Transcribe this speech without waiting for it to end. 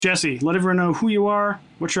Jesse, let everyone know who you are,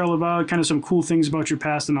 what you're all about, kind of some cool things about your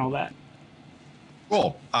past and all that.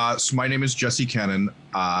 Cool. So my name is Jesse Cannon.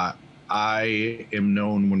 I am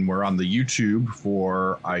known when we're on the YouTube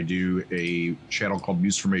for I do a channel called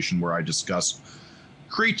Musformation where I discuss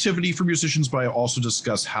creativity for musicians, but I also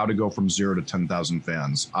discuss how to go from 0 to 10,000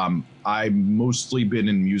 fans. I've mostly been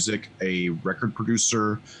in music, a record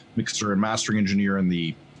producer, mixer, and mastering engineer in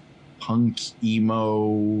the punk,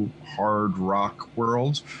 emo, hard rock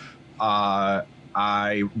world.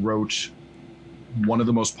 I wrote one of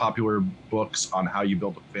the most popular books on how you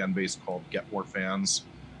build a fan base called Get More Fans.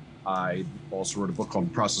 I also wrote a book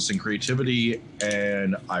called Processing Creativity,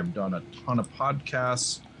 and I've done a ton of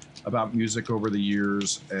podcasts about music over the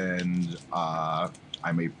years, and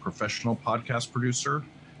I'm a professional podcast producer,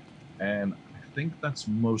 and I think that's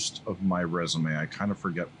most of my resume. I kind of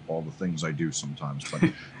forget all the things I do sometimes,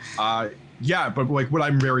 but yeah, but like what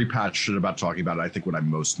I'm very passionate about talking about, I think what I'm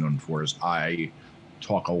most known for is I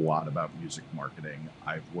talk a lot about music marketing.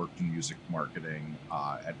 I've worked in music marketing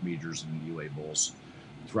at majors and indie labels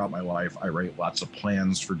throughout my life. I write lots of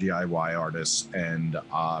plans for DIY artists, and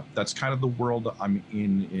that's kind of the world I'm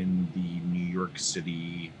in the New York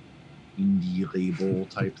City indie label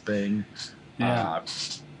type thing. Yeah.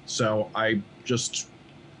 So I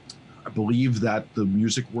believe that the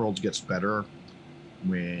music world gets better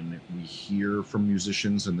when we hear from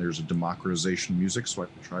musicians and there's a democratization of music. So I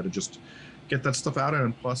try to just get that stuff out.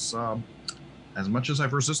 And plus, as much as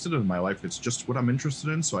I've resisted it in my life, it's just what I'm interested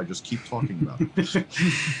in. So I just keep talking about it.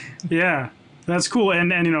 Yeah, that's cool.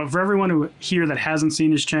 And you know, for everyone who here that hasn't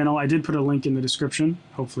seen his channel, I did put a link in the description.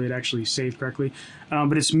 Hopefully it actually saved correctly.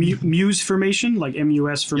 But it's Musformation, like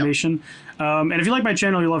MUS formation. Yep. And if you like my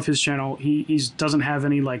channel, you love his channel. He doesn't have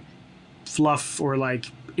any like fluff or like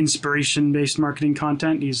inspiration based marketing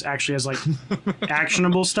content. He's actually has like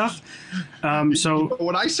actionable stuff. So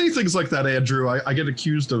when I say things like that, Andrew, I get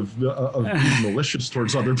accused of being malicious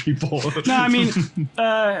towards other people. No, I mean,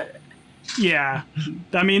 yeah,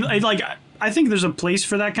 I mean, like I think there's a place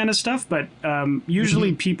for that kind of stuff, but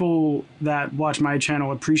usually people that watch my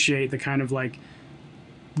channel appreciate the kind of like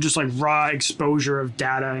just like raw exposure of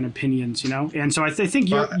data and opinions, you know. And so I think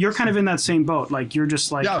you're kind of in that same boat. Like you're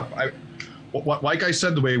just like like I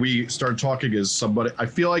said, the way we started talking is I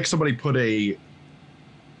feel like somebody put a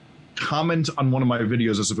comment on one of my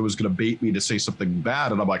videos as if it was going to bait me to say something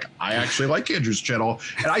bad. And I'm like, I actually like Andrew's channel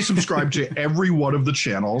and I subscribe to every one of the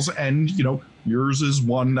channels. And, you know, yours is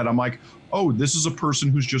one that I'm like, oh, this is a person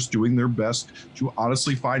who's just doing their best to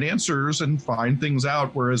honestly find answers and find things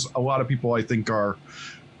out. Whereas a lot of people, I think, are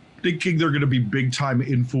thinking they're going to be big time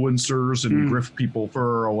influencers and grift people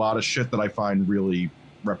for a lot of shit that I find really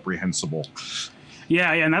reprehensible.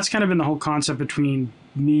 Yeah, and that's kind of been the whole concept between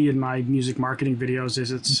me and my music marketing videos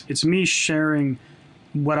is it's me sharing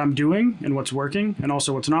what I'm doing and what's working and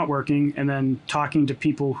also what's not working, and then talking to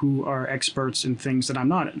people who are experts in things that I'm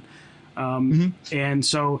not in. And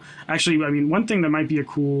so actually, I mean, one thing that might be a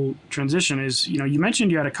cool transition is, you know, you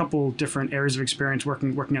mentioned you had a couple different areas of experience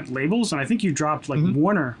working at labels, and I think you dropped like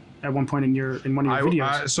Warner at one point in one of your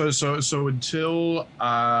videos. So until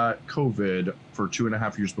COVID, for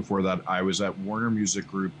 2.5 years before that, I was at Warner Music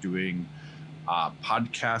Group doing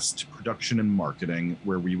podcast production and marketing,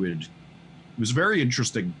 where it was a very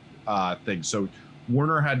interesting thing. So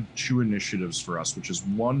Warner had two initiatives for us, which is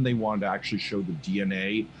one, they wanted to actually show the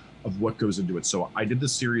DNA of what goes into it. So I did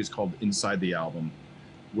this series called Inside the Album,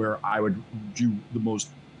 where I would do the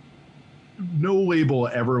most, no label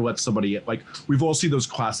ever lets somebody, like, we've all seen those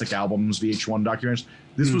classic albums, VH1 documentaries.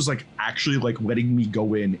 This was like actually like letting me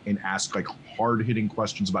go in and ask like hard hitting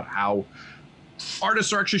questions about how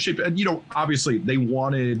artists are actually shaped. And, you know, obviously they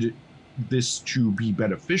wanted this to be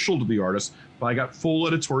beneficial to the artist, but I got full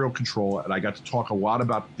editorial control and I got to talk a lot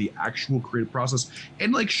about the actual creative process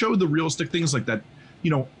and like show the realistic things like that. You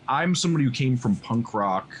know, I'm somebody who came from punk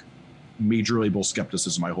rock, major label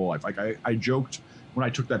skepticism my whole life. Like I joked when I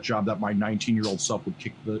took that job that my 19-year-old self would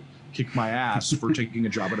kick my ass for taking a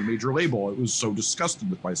job at a major label. It was so disgusted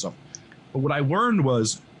with myself. But what I learned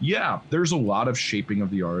was, yeah, there's a lot of shaping of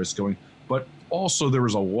the artist going, but also there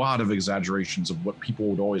was a lot of exaggerations of what people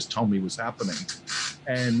would always tell me was happening.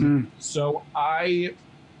 And so I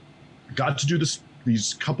got to do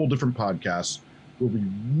these couple different podcasts where we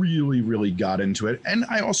really, really got into it. And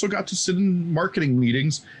I also got to sit in marketing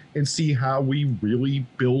meetings and see how we really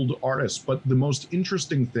build artists. But the most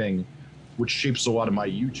interesting thing, which shapes a lot of my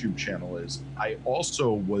YouTube channel, is I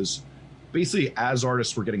also was basically, as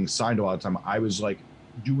artists were getting signed a lot of time, I was like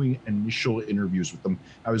doing initial interviews with them.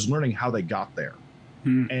 I was learning how they got there.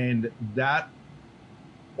 And that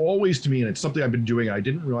always to me, and it's something I've been doing, and I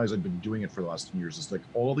didn't realize I'd been doing it for the last 10 years. It's like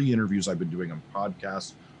all the interviews I've been doing on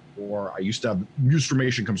podcasts, or I used to have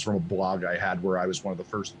Musformation comes from a blog I had where I was one of the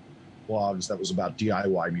first blogs that was about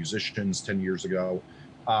DIY musicians 10 years ago.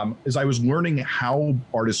 Is I was learning how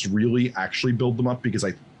artists really actually build them up because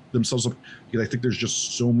I think there's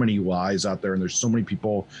just so many lies out there, and there's so many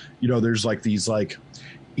people, there's like these like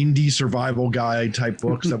indie survival guide type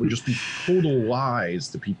books that would just be total lies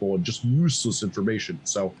to people and just useless information.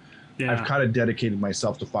 So yeah. I've kind of dedicated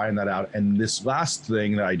myself to find that out. And this last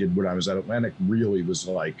thing that I did when I was at Atlantic really was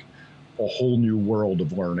like a whole new world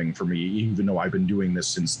of learning for me, even though I've been doing this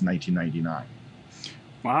since 1999.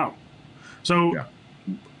 Wow. So yeah.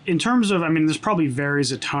 In terms of, this probably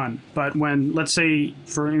varies a ton, but when, let's say,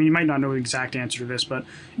 you might not know the exact answer to this, but,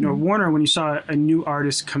 Warner, when you saw a new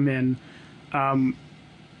artist come in,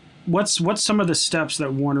 what's some of the steps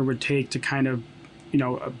that Warner would take to kind of,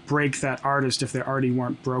 break that artist if they already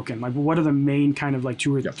weren't broken? Like, what are the main kind of like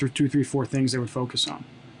two, 3, 4 things they would focus on?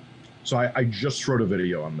 So I just wrote a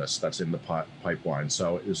video on this that's in the pipeline.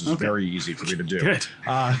 So this is very easy for me to do. Good.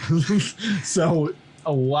 So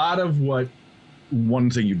a lot of what one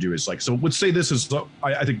thing you do is like, so let's say this is,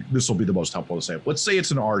 I think this will be the most helpful to say. Let's say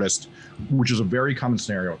it's an artist, which is a very common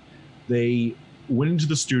scenario. They went into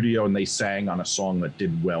the studio and they sang on a song that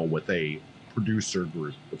did well with a producer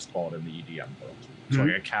group, let's call it in the EDM world. So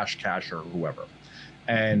like a Cash or whoever.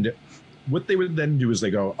 And what they would then do is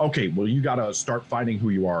they go, okay, well, you got to start finding who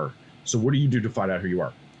you are. So what do you do to find out who you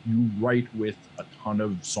are? You write with a ton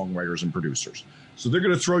of songwriters and producers. So they're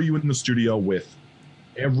going to throw you in the studio with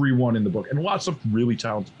everyone in the book and lots of really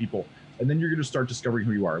talented people. And then you're going to start discovering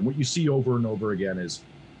who you are. And what you see over and over again is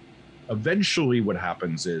eventually what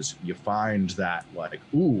happens is you find that like,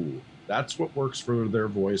 ooh, that's what works for their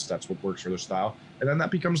voice. That's what works for their style. And then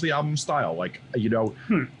that becomes the album style. Like,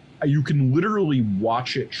 you can literally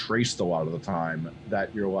watch it traced a lot of the time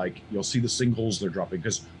that you're like, you'll see the singles they're dropping.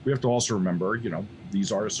 Because we have to also remember,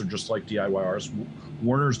 these artists are just like DIY artists.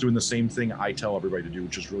 Warner's doing the same thing I tell everybody to do,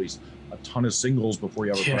 which is release a ton of singles before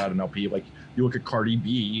you ever put out an LP. Like you look at Cardi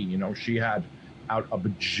B, she had out a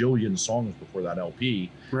bajillion songs before that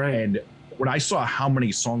LP. Right. And when I saw how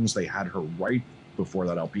many songs they had her write before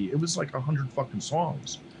that LP, it was like 100 fucking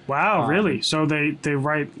songs. Wow, really? So they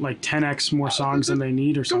write like 10x more songs than they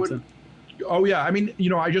need or something? Oh, yeah.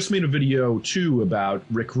 I just made a video, too, about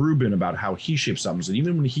Rick Rubin, about how he shapes albums. And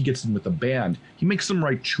even when he gets in with a band, he makes them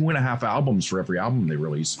write 2.5 albums for every album they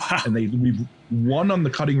release. Wow. And they leave one on the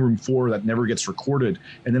cutting room floor that never gets recorded,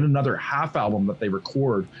 and then another half album that they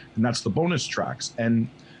record, and that's the bonus tracks. And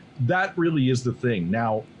that really is the thing.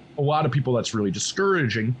 Now, a lot of people, that's really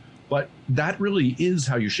discouraging, but that really is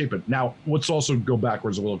how you shape it. Now, let's also go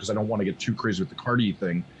backwards a little because I don't want to get too crazy with the Cardi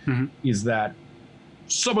thing, is that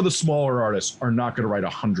some of the smaller artists are not going to write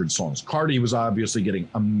 100 songs. Cardi was obviously getting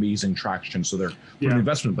amazing traction, so they're putting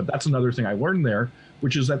investment. But that's another thing I learned there,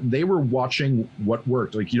 which is that they were watching what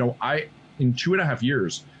worked. Like, in 2.5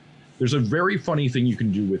 years, there's a very funny thing you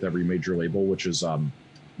can do with every major label, which is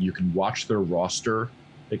you can watch their roster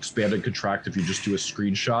expand and contract if you just do a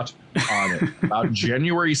screenshot on it. About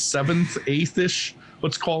January 7th, 8th-ish,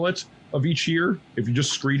 let's call it, of each year. If you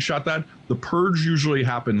just screenshot that, the purge usually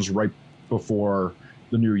happens right before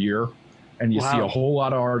the new year. And you see a whole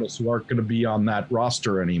lot of artists who aren't going to be on that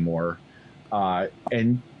roster anymore.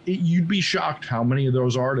 You'd be shocked how many of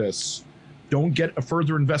those artists don't get a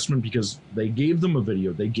further investment because they gave them a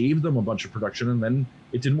video, they gave them a bunch of production, and then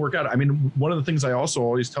it didn't work out. One of the things I also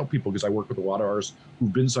always tell people, because I work with a lot of artists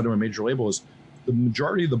who've been signed to a major label, is the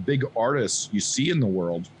majority of the big artists you see in the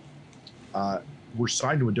world were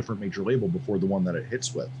signed to a different major label before the one that it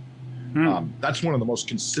hits with. That's one of the most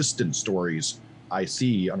consistent stories I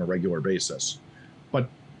see on a regular basis. But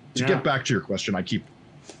to get back to your question,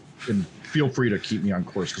 and feel free to keep me on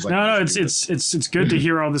course because it's good to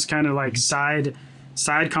hear all this kind of like side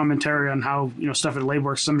commentary on how stuff at Lab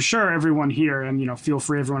works. So I'm sure everyone here, and feel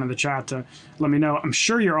free everyone in the chat to let me know. I'm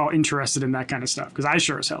sure you're all interested in that kind of stuff because I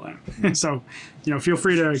sure as hell am. So feel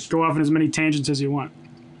free to go off on as many tangents as you want.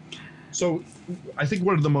 So I think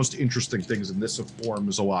one of the most interesting things, and this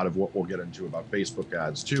informs a lot of what we'll get into about Facebook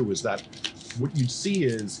ads too, is that what you'd see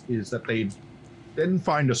is that they then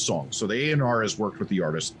find a song. So the A&R has worked with the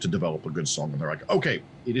artist to develop a good song, and they're like, okay,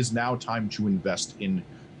 it is now time to invest in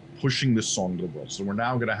pushing this song to the world. So we're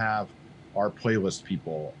now going to have our playlist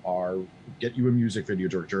people, get you a music video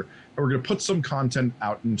director, and we're going to put some content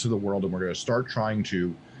out into the world, and we're going to start trying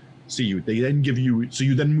to see you. They then give you, so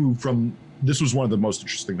you then move from, this was one of the most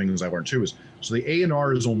interesting things I learned too, is so the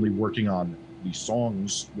A&R is only working on the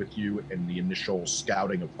songs with you and the initial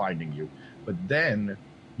scouting of finding you, but then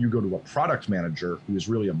you go to a product manager who is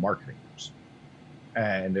really a marketing person.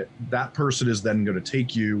 And that person is then going to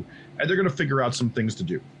take you and they're going to figure out some things to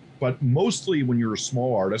do. But mostly when you're a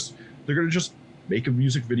small artist, they're going to just make a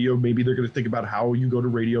music video. Maybe they're going to think about how you go to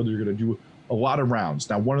radio. They're going to do a lot of rounds.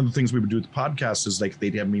 Now, one of the things we would do with the podcast is like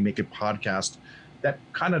they'd have me make a podcast that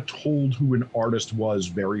kind of told who an artist was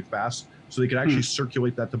very fast. So they could actually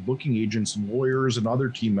circulate that to booking agents and lawyers and other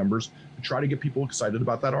team members to try to get people excited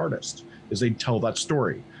about that artist as they tell that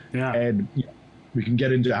story. Yeah. And we can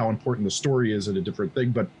get into how important the story is at a different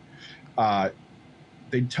thing, but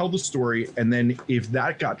they'd tell the story. And then if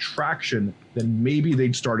that got traction, then maybe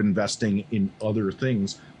they'd start investing in other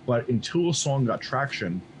things. But until a song got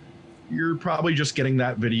traction, you're probably just getting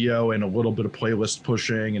that video and a little bit of playlist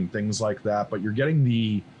pushing and things like that. But you're getting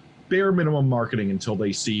the bare minimum marketing until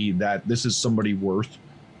they see that this is somebody worth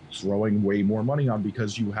throwing way more money on,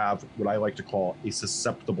 because you have what I like to call a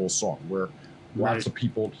susceptible song where lots of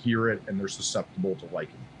people hear it and they're susceptible to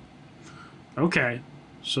liking it. Okay.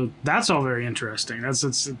 So that's all very interesting. It's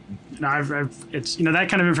that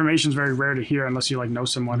kind of information is very rare to hear unless you like know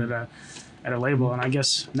someone at a label. And I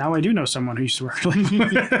guess now I do know someone who used to work at a label.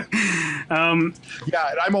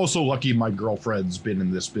 Yeah, and I'm also lucky my girlfriend's been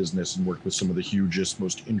in this business and worked with some of the hugest,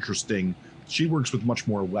 most interesting. She works with much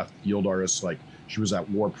more left field artists. Like she was at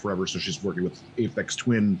Warp forever, so she's working with Aphex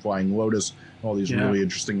Twin, Flying Lotus, all these really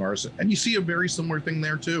interesting artists. And you see a very similar thing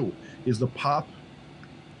there too, is the pop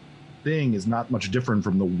thing is not much different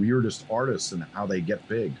from the weirdest artists and how they get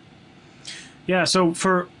big. Yeah, so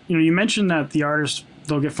for you mentioned that the artists,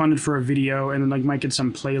 they'll get funded for a video and then like might get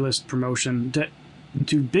some playlist promotion.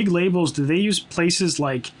 Do big labels, do they use places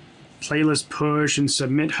like Playlist Push and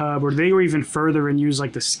Submit Hub, or do they go even further and use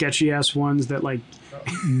like the sketchy ass ones that like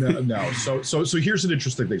no. So here's an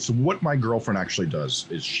interesting thing. So what my girlfriend actually does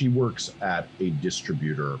is she works at a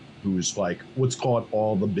distributor who's like, let's call it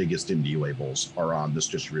all the biggest indie labels are on this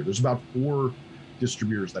distributor. There's about 4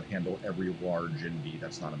 distributors that handle every large indie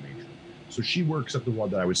that's not a major. So she works at the one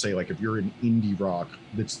that I would say, like, if you're in indie rock,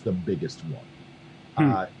 that's the biggest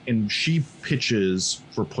one. And she pitches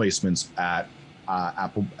for placements at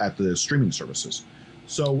Apple, at the streaming services.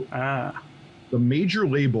 So the major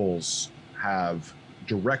labels have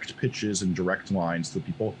direct pitches and direct lines to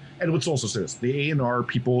people. And let's also say this, the A&R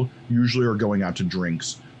people usually are going out to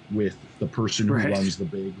drinks with the person who runs the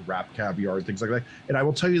big Rap Caviar and things like that. And I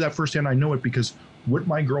will tell you that firsthand, I know it, because what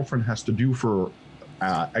my girlfriend has to do for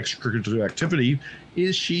extracurricular activity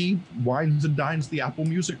is she wines and dines the Apple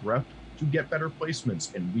Music rep to get better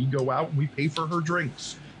placements. And we go out and we pay for her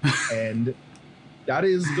drinks. And that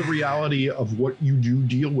is the reality of what you do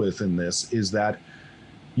deal with in this, is that,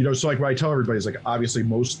 so like what I tell everybody is like, obviously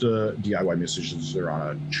most DIY musicians are on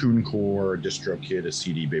a TuneCore, a DistroKid, a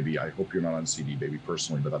CD Baby. I hope you're not on CD Baby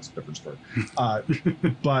personally, but that's a different story.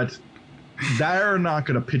 But they're not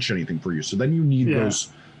going to pitch anything for you. So then you need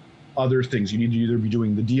those other things. You need to either be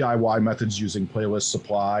doing the DIY methods using Playlist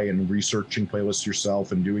Supply and researching playlists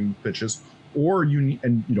yourself and doing pitches, or you need,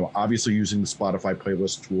 and obviously using the Spotify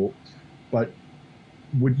playlist tool. But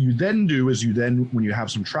what you then do is when you have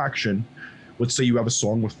some traction, let's say you have a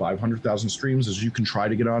song with 500,000 streams, is you can try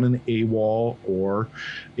to get on an AWOL or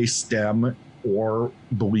a STEM or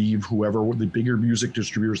Believe, whoever, the bigger music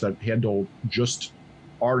distributors that handle just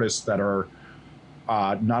artists that are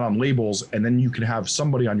not on labels. And then you can have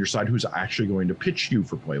somebody on your side who's actually going to pitch you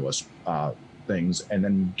for playlist things and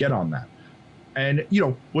then get on that. And,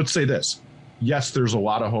 let's say this. Yes, there's a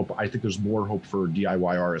lot of hope. I think there's more hope for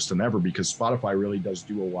DIY artists than ever, because Spotify really does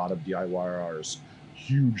do a lot of DIY artists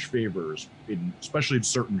huge favors, especially in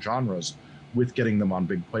certain genres, with getting them on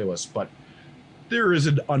big playlists. But there is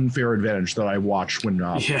an unfair advantage that I watch when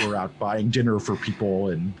we're out buying dinner for people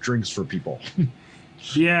and drinks for people.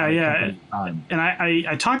 And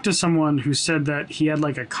I talked to someone who said that he had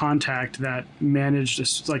like a contact that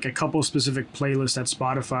managed like a couple specific playlists at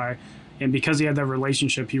Spotify, and because he had that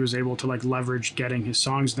relationship, he was able to like leverage getting his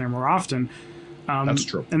songs there more often. That's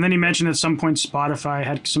true. And then he mentioned at some point Spotify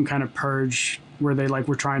had some kind of purge where they like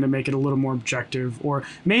were trying to make it a little more objective, or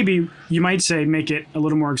maybe you might say make it a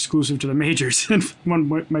little more exclusive to the majors.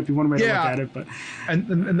 Might be one way to look at it. But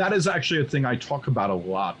and that is actually a thing I talk about a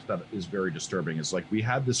lot that is very disturbing, is like we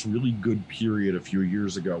had this really good period a few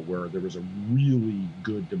years ago where there was a really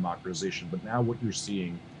good democratization, but now what you're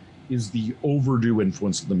seeing is the overdue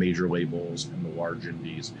influence of the major labels and the large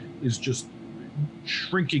indies is just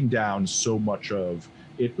shrinking down so much of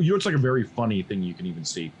it. It's like a very funny thing you can even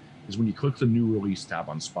see is when you click the new release tab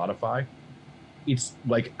on Spotify, it's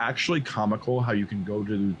like actually comical how you can go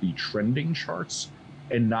to the trending charts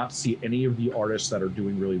and not see any of the artists that are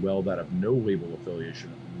doing really well that have no label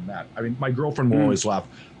affiliation than that. I mean, my girlfriend will always laugh.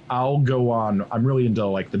 I'll go on. I'm really into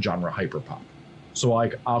like the genre hyperpop. So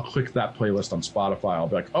like I'll click that playlist on Spotify. I'll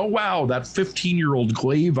be like, oh wow, that 15-year-old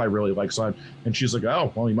Glaive I really like. So and she's like,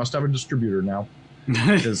 oh well, you must have a distributor now,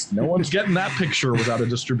 because no one's getting that picture without a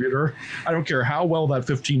distributor. I don't care how well that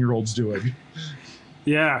 15-year-old's doing.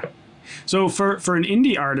 Yeah. So for an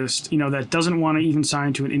indie artist, that doesn't want to even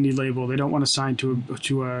sign to an indie label, they don't want to sign to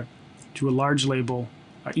a large label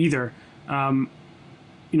either.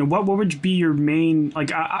 What would be your main,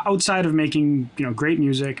 like, outside of making great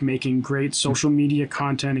music, making great social media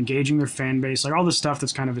content, engaging their fan base, like all the stuff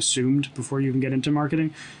that's kind of assumed before you even get into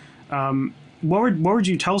marketing? What would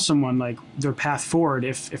you tell someone, like, their path forward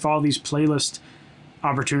if all these playlist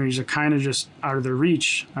opportunities are kind of just out of their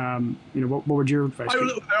reach? What would your advice be?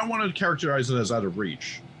 I don't want to characterize it as out of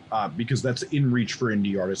reach, because that's in reach for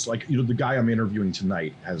indie artists. Like, the guy I'm interviewing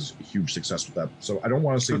tonight has huge success with that. So I don't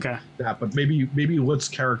want to say that, but maybe let's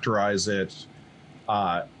characterize it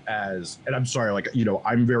as, and I'm sorry, like,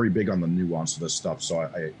 I'm very big on the nuance of this stuff. So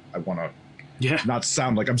I want to not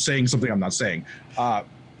sound like I'm saying something I'm not saying.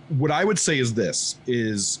 What I would say is this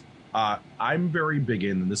is, I'm very big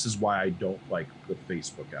in, and this is why I don't like the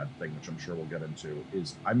Facebook ad thing, which I'm sure we'll get into,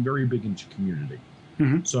 is I'm very big into community.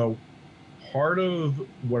 Mm-hmm. So part of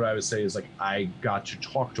what I would say is, like, I got to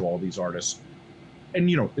talk to all these artists, and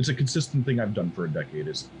it's a consistent thing I've done for a decade,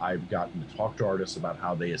 is I've gotten to talk to artists about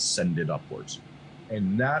how they ascended upwards,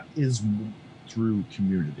 and that is through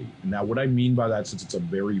community. And now what I mean by that, since it's a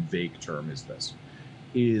very vague term,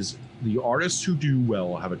 is the artists who do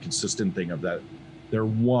well have a consistent thing of that. They're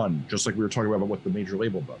one, just like we were talking about what the major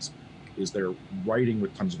label does, is they're writing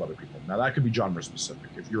with tons of other people. Now that could be genre specific.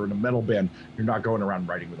 If you're in a metal band, you're not going around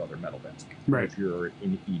writing with other metal bands. Right. If you're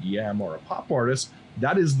in EDM or a pop artist,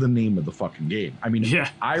 that is the name of the fucking game. I mean,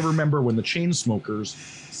 I remember when the Chainsmokers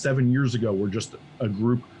 7 years ago were just a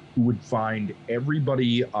group who would find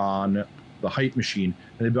everybody on the hype machine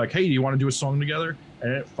and they'd be like, hey, do you want to do a song together?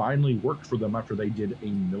 And it finally worked for them after they did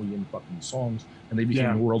 1 million fucking songs, and they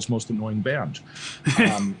became the world's most annoying band.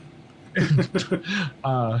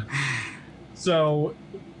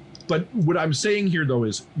 But what I'm saying here, though,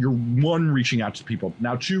 is you're one, reaching out to people.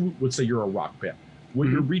 Now, two, let's say you're a rock band. What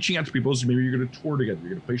you're reaching out to people is maybe you're going to tour together, you're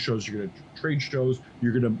going to play shows, you're going to trade shows,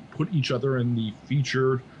 you're going to put each other in the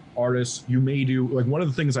featured artists. You may do, like, one of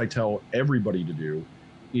the things I tell everybody to do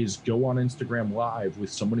is go on Instagram Live with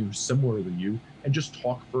somebody who's similar to you and just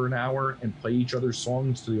talk for an hour and play each other's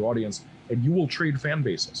songs to the audience, and you will trade fan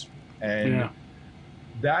bases. And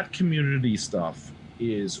that community stuff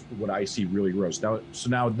is what I see really grows.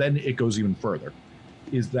 Now then it goes even further,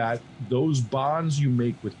 is that those bonds you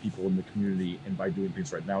make with people in the community, and by doing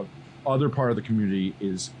things right now, other part of the community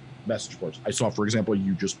is message boards. I saw, for example,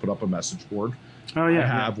 you just put up a message board. I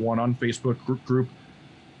have one on Facebook group.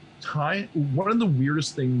 One of the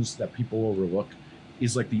weirdest things that people overlook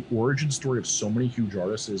is, like, the origin story of so many huge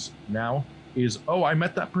artists is, oh, I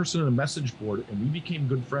met that person in a message board and we became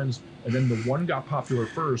good friends, and then the one got popular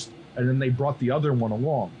first and then they brought the other one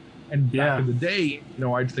along. And back in the day,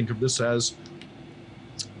 I'd think of this as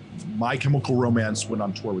My Chemical Romance went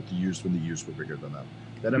on tour with the Used when the Used were bigger than them.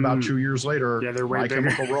 Then about 2 years later, My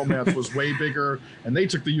Chemical Romance was way bigger and they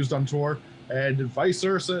took the Used on tour. And vice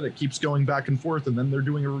versa, it keeps going back and forth, and then they're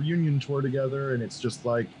doing a reunion tour together, and it's just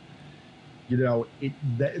like,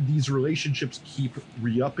 these relationships keep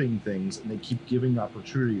re-upping things, and they keep giving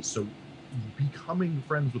opportunities. So becoming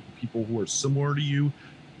friends with the people who are similar to you,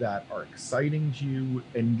 that are exciting to you,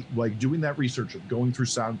 and like doing that research of going through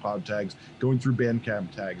SoundCloud tags, going through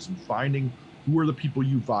Bandcamp tags, and finding who are the people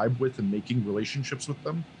you vibe with and making relationships with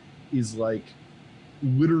them, is like,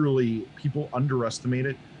 literally, people underestimate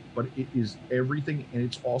it. But it is everything, and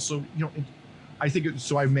it's also, I think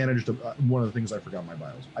so. I've managed one of the things I forgot in my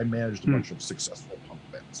bios. I managed a bunch of successful punk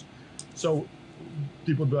bands. So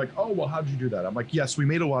people would be like, "Oh, well, how did you do that?" I'm like, "Yes, we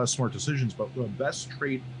made a lot of smart decisions, but the best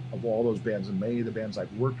trait of all those bands, and many of the bands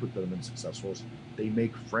I've worked with that have been successful, is they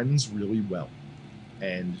make friends really well."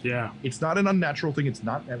 And it's not an unnatural thing. It's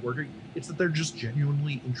not networking. It's that they're just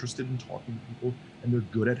genuinely interested in talking to people, and they're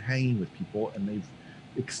good at hanging with people, and they've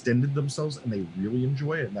extended themselves, and they really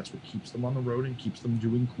enjoy it, and that's what keeps them on the road and keeps them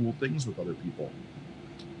doing cool things with other people.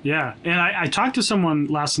 Yeah, and I talked to someone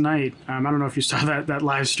last night. I don't know if you saw that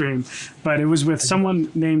live stream, but it was with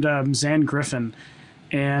someone named Zan Griffin,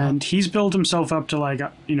 and he's built himself up to, like,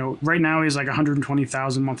 right now he's like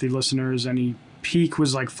 120,000 monthly listeners, and he peak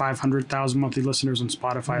was like 500,000 monthly listeners on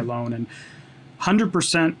Spotify alone, and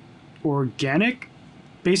 100% organic.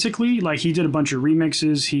 basically. Like, he did a bunch of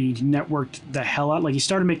remixes. He networked the hell out. Like, he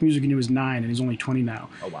started making music when he was 9, and he's only 20 now.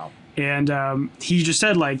 Oh, wow. And he just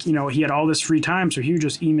said, like, you know, he had all this free time, so he would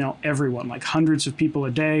just email everyone, like hundreds of people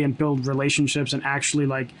a day, and build relationships and actually,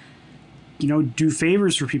 like, you know, do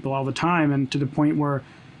favors for people all the time. And to the point where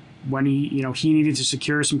when he needed to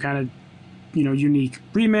secure some kind of, you know, unique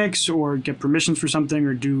remix or get permissions for something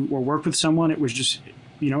or work with someone, it was just,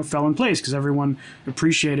 you know, it fell in place because everyone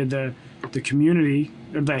appreciated the community,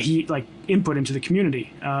 that he, like, input into the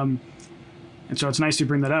community. And so it's nice to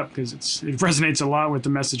bring that up because it resonates a lot with the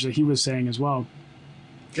message that he was saying as well.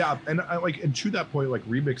 Yeah, and and to that point, like,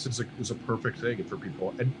 remix is a perfect thing for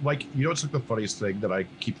people. And, like, you know, it's like the funniest thing that I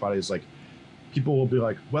keep finding is, like, people will be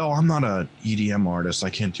like, well, I'm not a EDM artist, I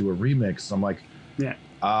can't do a remix. I'm like, yeah.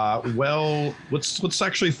 Well, let's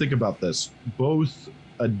actually think about this. Both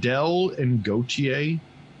Adele and Gautier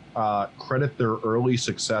credit their early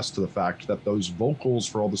success to the fact that those vocals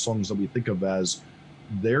for all the songs that we think of as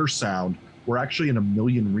their sound were actually in a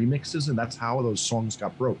million remixes, and that's how those songs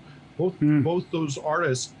got broke. Both those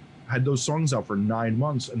artists had those songs out for 9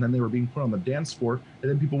 months, and then they were being put on the dance floor, and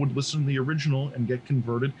then people would listen to the original and get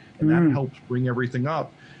converted, and that helped bring everything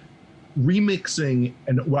up. Remixing,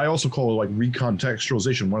 and what I also call, like,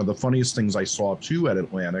 recontextualization, one of the funniest things I saw too at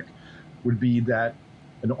Atlantic would be that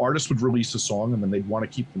an artist would release a song, and then they'd want to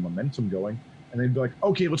keep the momentum going, and they'd be like,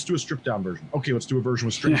 okay, let's do a stripped down version. Okay, let's do a version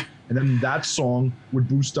with strings. Yeah. And then that song would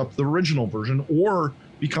boost up the original version or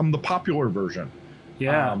become the popular version.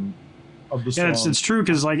 Yeah. Of the song. Yeah, it's true,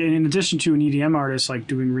 because, like, in addition to an EDM artist, like,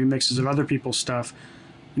 doing remixes of other people's stuff,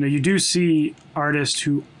 you know, you do see artists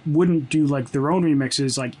who wouldn't do, like, their own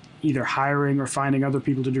remixes, like, either hiring or finding other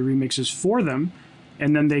people to do remixes for them,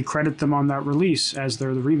 and then they credit them on that release as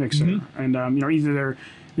they're the remixer. And, you know, either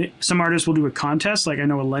some artists will do a contest, like I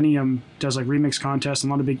know Illenium does, like, remix contests,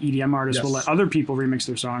 and a lot of big EDM artists will let other people remix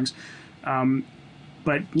their songs.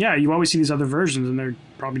 But yeah, you always see these other versions, and they're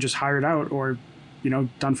probably just hired out or, you know,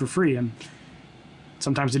 done for free, and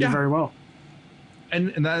sometimes they do very well.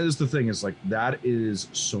 And that is the thing, is, like, that is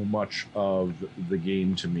so much of the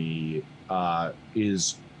game to me,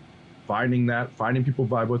 is finding people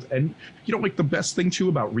vibe with. And, you know, like, the best thing too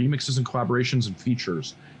about remixes and collaborations and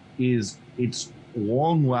features is it's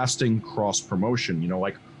long lasting cross promotion. You know,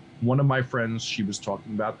 like, one of my friends, she was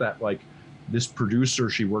talking about that, like, this producer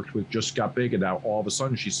she worked with just got big, and now all of a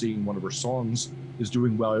sudden she's seeing one of her songs is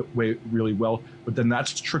doing really well, but then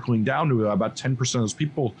that's trickling down to about 10% of those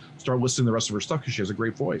people start listening to the rest of her stuff because she has a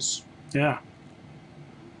great voice. Yeah,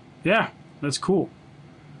 that's cool.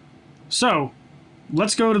 So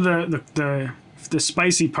let's go to the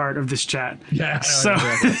spicy part of this chat. Yeah. So,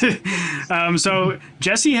 so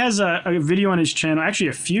Jesse has a video on his channel, actually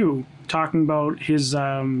a few, talking about his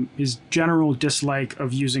general dislike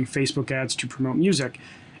of using Facebook ads to promote music.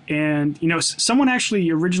 And, you know, someone actually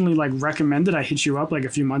originally, like, recommended I hit you up, like, a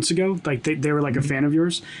few months ago. Like, they were, like, a fan of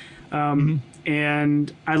yours.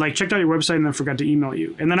 And I, like, checked out your website and then forgot to email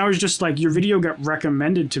you. And then I was just like, your video got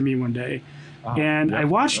recommended to me one day. And I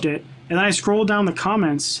watched it, and then I scrolled down the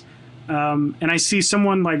comments, and I see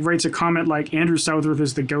someone, like, writes a comment like, Andrew Southworth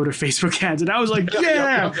is the go to Facebook ads, and I was like,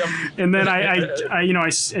 yeah. And then I you know, I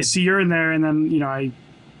see you're in there, and then, you know, I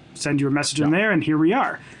send you a message in there, and here we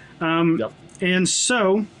are. And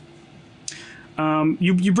so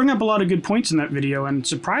you bring up a lot of good points in that video, and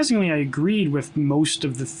surprisingly I agreed with most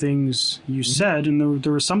of the things you said, and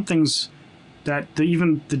there were some things that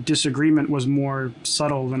even the disagreement was more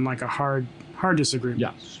subtle than, like, a hard disagreement.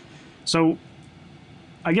 Yes. So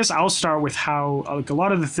I guess I'll start with how, like, a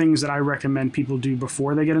lot of the things that I recommend people do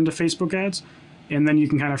before they get into Facebook ads, and then you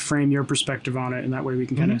can kind of frame your perspective on it, and that way we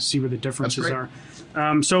can kind of see where the differences are.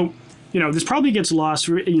 So, you know, this probably gets lost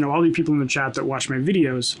for, you know, all the people in the chat that watch my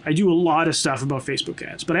videos. I do a lot of stuff about Facebook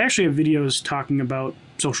ads, but I actually have videos talking about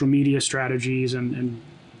social media strategies and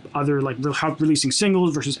other, like, releasing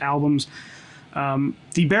singles versus albums.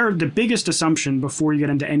 The biggest assumption before you get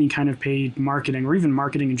into any kind of paid marketing, or even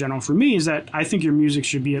marketing in general for me, is that I think your music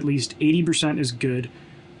should be at least 80% as good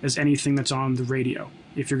as anything that's on the radio,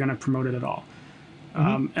 if you're going to promote it at all.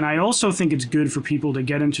 And I also think it's good for people to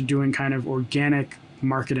get into doing kind of organic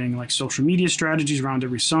marketing, like social media strategies around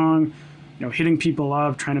every song, you know, hitting people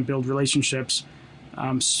up, trying to build relationships.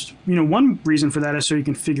 You know, one reason for that is so you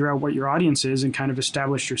can figure out what your audience is and kind of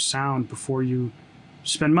establish your sound before you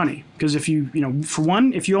spend money. Because if you know, for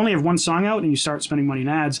one, if you only have one song out and you start spending money in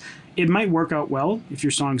ads, it might work out well if your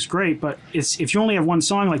song's great, but if you only have one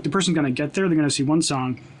song, like, the person's going to get there, they're going to see one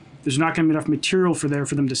song, there's not going to be enough material for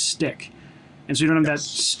them to stick. And so you don't have that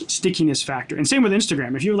stickiness factor. And same with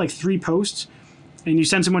Instagram. If you have, like, 3 posts and you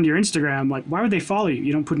send someone to your Instagram, like, why would they follow you?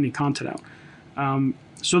 You don't put any content out.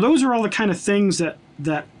 So those are all the kind of things that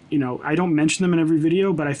you know, I don't mention them in every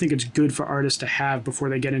video, but I think it's good for artists to have before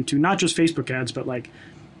they get into not just Facebook ads, but like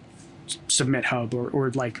Submit Hub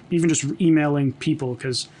or like even just emailing people,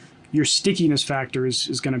 because your stickiness factor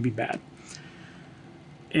is going to be bad.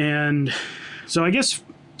 And so I guess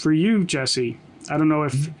for you, Jesse, I don't know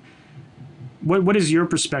if what is your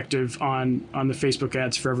perspective on the Facebook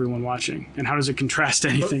ads for everyone watching, and how does it contrast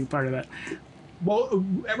anything part of that? Well,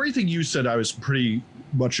 everything you said, I was pretty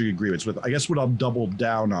much in agreement with. I guess what I'll double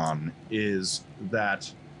down on is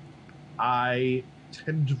that I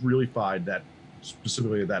tend to really find that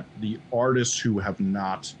specifically that the artists who have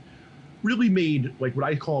not really made like what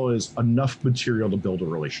I call is enough material to build a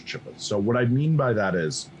relationship with. So what I mean by that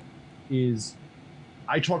is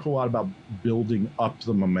I talk a lot about building up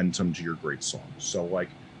the momentum to your great songs. So like,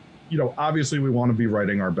 you know, obviously we want to be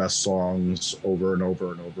writing our best songs over and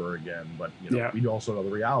over and over again, but you know, we also know the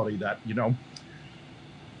reality that, you know,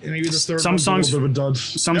 maybe the third some songs, a little bit of a dud.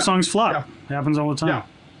 Some songs flop. It happens all the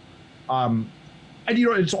time. And you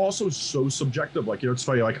know, it's also so subjective. Like, you know, it's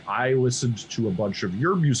funny. Like, I listened to a bunch of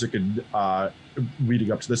your music and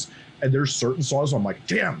leading up to this, and there's certain songs I'm like,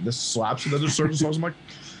 damn, this slaps. And then there's certain songs I'm like,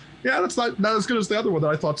 yeah, that's not as good as the other one that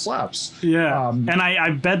I thought slaps. Yeah, and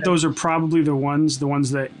I bet those are probably the ones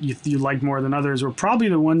that you like more than others, or probably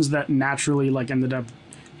the ones that naturally like ended up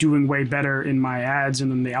doing way better in my ads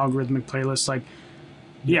and then the algorithmic playlist. Like,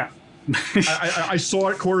 yeah. I saw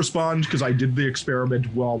it correspond because I did the experiment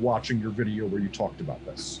while watching your video where you talked about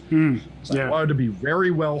this. So I wanted to be very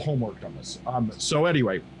well homeworked on this. So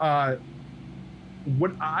anyway,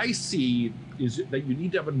 what I see is that you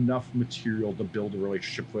need to have enough material to build a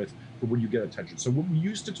relationship with for when you get attention. So what we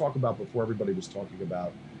used to talk about before everybody was talking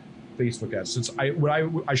about Facebook ads, since I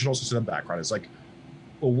should also say in the background is like,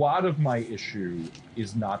 a lot of my issue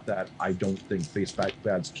is not that I don't think Facebook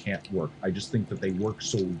ads can't work. I just think that they work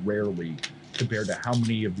so rarely compared to how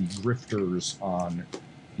many of the grifters on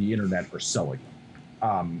the internet are selling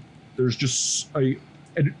them. There's just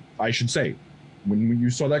and I should say, when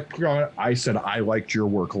you saw that comment, I said I liked your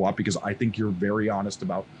work a lot because I think you're very honest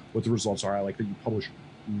about what the results are. I like that you publish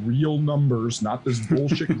real numbers, not this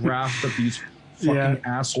bullshit graph that these fucking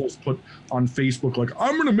assholes put on Facebook. Like,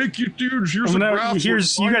 I'm gonna make you, dude. Here's a graph. You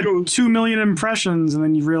got 2 million impressions, and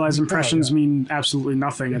then you realize impressions mean absolutely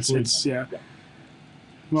nothing. It's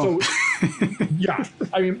Well. So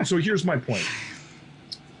I mean, so here's my point.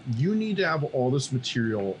 You need to have all this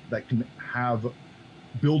material that can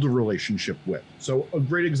build a relationship with. So a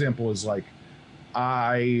great example is like,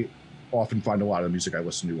 I often find a lot of the music I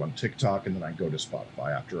listen to on TikTok, and then I go to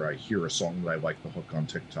Spotify after I hear a song that I like the hook on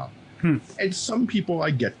TikTok. And some people I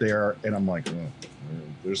get there and I'm like,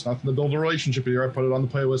 there's nothing to build a relationship here. I put it on the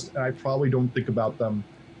playlist and I probably don't think about them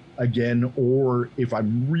again. Or if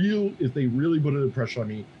they really put an impression on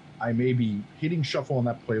me, I may be hitting shuffle on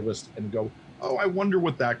that playlist and go, oh, I wonder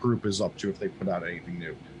what that group is up to if they put out anything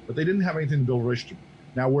new. But they didn't have anything to build a relationship.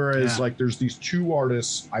 Now, whereas like there's these two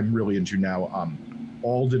artists I'm really into now,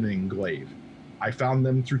 Alden and Glaive. I found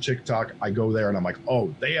them through TikTok. I go there and I'm like,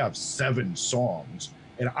 oh, they have 7 songs.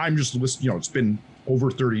 And I'm just listening, you know, it's been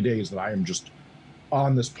over 30 days that I am just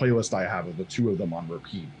on this playlist I have of the two of them on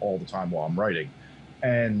repeat all the time while I'm writing.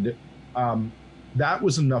 And that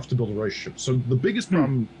was enough to build a relationship. So the biggest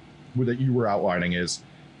problem that you were outlining is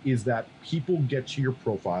that people get to your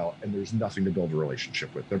profile and there's nothing to build a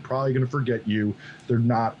relationship with. They're probably going to forget you. They're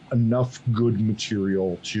not enough good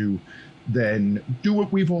material to then do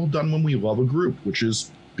what we've all done when we love a group, which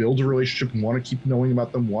is build a relationship and want to keep knowing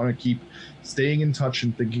about them, want to keep staying in touch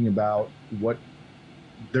and thinking about what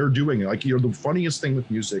they're doing. Like, you know, the funniest thing with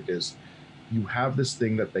music is you have this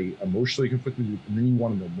thing that they emotionally conflict with you, and then you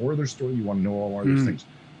want to know more of their story. You want to know all more of these things.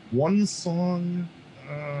 One song,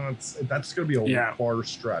 that's going to be a far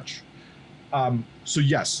stretch. So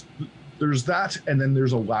yes, there's that. And then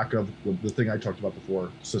there's a lack of the thing I talked about before,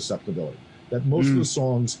 susceptibility. That most of the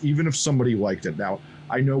songs, even if somebody liked it. Now,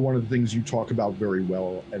 I know one of the things you talk about very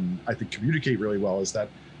well, and I think communicate really well, is that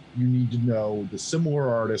you need to know the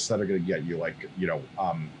similar artists that are going to get you, like, you know,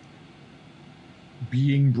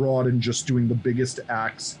 being broad and just doing the biggest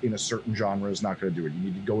acts in a certain genre is not going to do it. You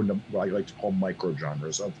need to go into what I like to call micro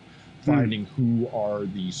genres of finding who are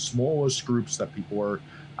the smallest groups that people are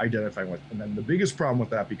identifying with. And then the biggest problem with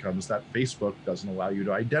that becomes that Facebook doesn't allow you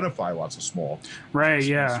to identify lots of small. Right.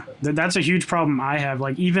 Yeah. That's a huge problem I have.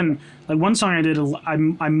 Like, even like one song I did, I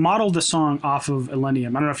modeled a song off of Elenium.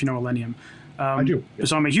 I don't know if you know Elenium, I do. Yeah.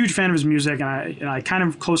 So I'm a huge fan of his music, and I kind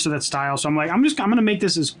of close to that style. So I'm like, I'm going to make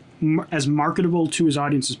this as marketable to his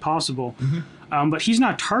audience as possible. But he's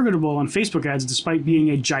not targetable on Facebook ads, despite being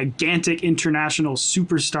a gigantic international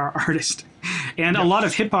superstar artist. And a lot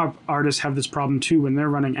of hip hop artists have this problem too when they're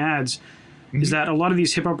running ads. Is that a lot of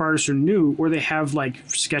these hip hop artists are new, or they have like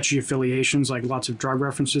sketchy affiliations, like lots of drug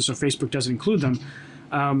references, so Facebook doesn't include them,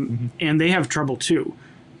 and they have trouble too.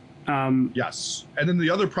 Yes, and then the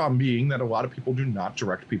other problem being that a lot of people do not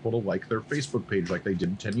direct people to like their Facebook page like they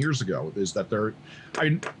did 10 years ago. Is that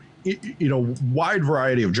wide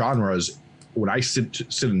variety of genres. When I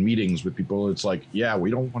sit in meetings with people, it's like, yeah,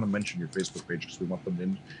 we don't want to mention your Facebook page because we want them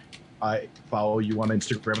in. I follow you on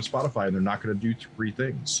Instagram and Spotify, and they're not going to do 3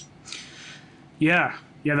 things. Yeah,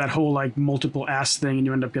 that whole like multiple ass thing, and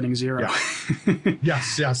you end up getting 0. Yeah.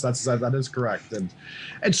 yes, that is correct, and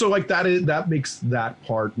so like that makes that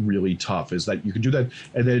part really tough. Is that you can do that,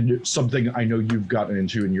 and then something I know you've gotten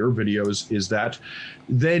into in your videos is that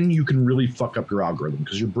then you can really fuck up your algorithm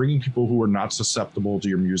because you're bringing people who are not susceptible to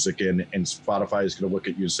your music in, and Spotify is going to look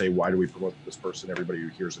at you and say, why do we promote this person? Everybody who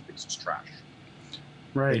hears it thinks it's trash.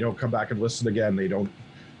 Right. They don't come back and listen again. They don't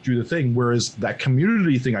do the thing. Whereas that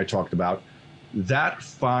community thing I talked about, that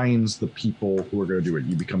finds the people who are going to do it.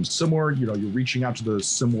 You become similar, you're reaching out to the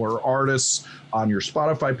similar artists on your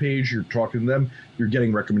Spotify page, you're talking to them, you're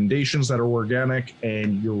getting recommendations that are organic,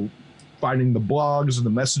 and you're finding the blogs and the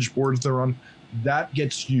message boards they're on. That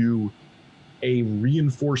gets you a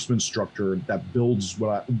reinforcement structure that builds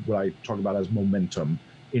what I talk about as momentum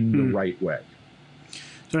in the right way.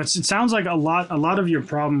 So it sounds like a lot of your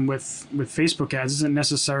problem with Facebook ads isn't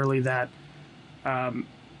necessarily that.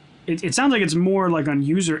 It sounds like it's more like on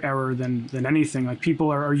user error than anything. Like people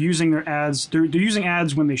are using their ads, they're using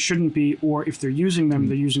ads when they shouldn't be, or if they're using them,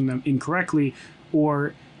 they're using them incorrectly,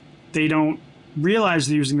 or they don't realize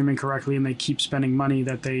they're using them incorrectly and they keep spending money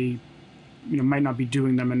that they might not be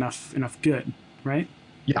doing them enough good, right?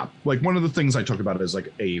 Yeah, like one of the things I talk about is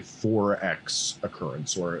like a 4x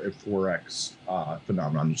occurrence or a 4x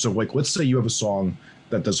phenomenon. So like, let's say you have a song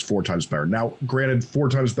that does 4 times better. Now, granted, 4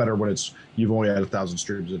 times better when you've only had 1,000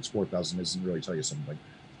 streams, it's 4,000 doesn't really tell you something.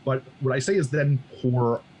 But what I say is then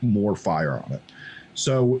pour more fire on it.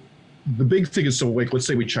 So the big thing is, so like, let's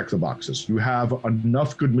say we check the boxes. You have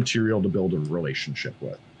enough good material to build a relationship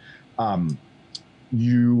with.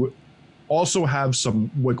 You also have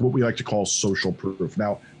some, like what we like to call social proof.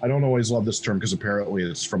 Now, I don't always love this term because apparently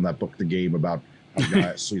it's from that book, The Game, about how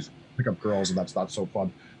guys pick up girls, and that's not so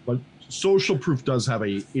fun. But social proof does have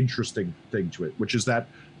a interesting thing to it, which is that,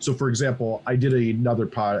 so for example, I did another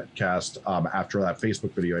podcast after that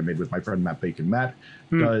Facebook video I made with my friend Matt Bacon. Matt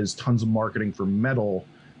does tons of marketing for metal,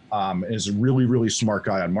 is a really, really smart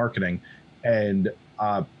guy on marketing. And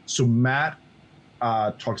so Matt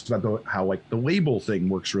talks about how like the label thing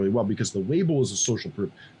works really well because the label is a social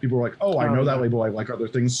proof. People are like, oh, I know that label, I like other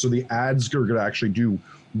things. So the ads are going to actually do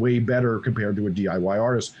way better compared to a DIY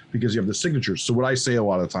artist because you have the signatures. So what I say a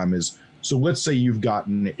lot of the time is, so let's say you've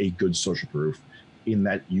gotten a good social proof in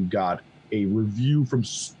that you got a review from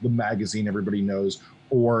the magazine everybody knows,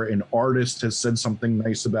 or an artist has said something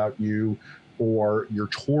nice about you, or you're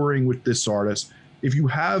touring with this artist. If you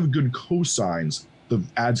have good cosigns, the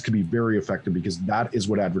ads can be very effective because that is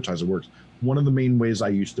what advertising works. One of the main ways I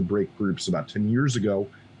used to break groups about 10 years ago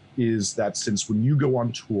is that since when you go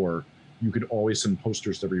on tour, you could always send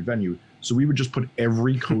posters to every venue. So we would just put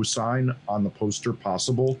every cosign on the poster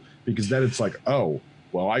possible because then it's like, oh,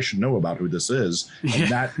 well, I should know about who this is. And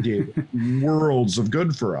that did worlds of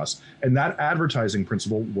good for us. And that advertising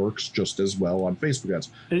principle works just as well on Facebook ads.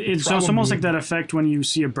 It's almost like that effect when you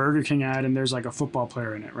see a Burger King ad and there's like a football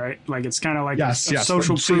player in it, right? Like it's kind of like a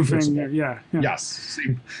social proofing. Yeah. Yes,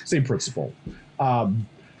 same principle.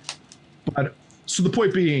 But so the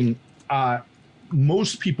point being,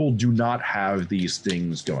 most people do not have these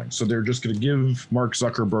things going. So they're just going to give Mark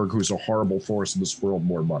Zuckerberg, who's a horrible force in this world,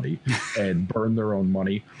 more money and burn their own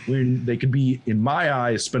money when they could be, in my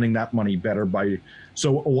eyes, spending that money better by.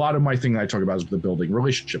 So a lot of my thing I talk about is the building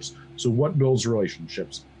relationships. So what builds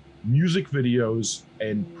relationships? Music videos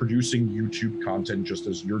and producing YouTube content, just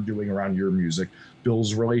as you're doing around your music,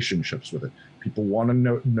 builds relationships with it. People want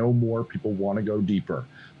to know more. People want to go deeper.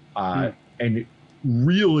 And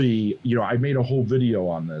really, I made a whole video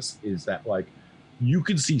on this, is that like you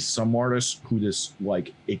can see some artists who this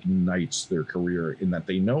like ignites their career in that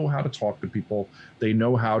they know how to talk to people, they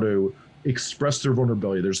know how to express their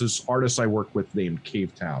vulnerability. There's this artist I work with named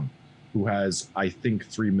Cave Town who has, I think,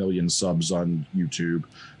 3 million subs on YouTube,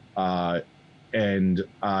 and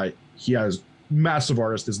he has massive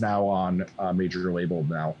artist, is now on a major label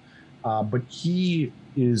now, but he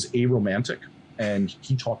is aromantic, and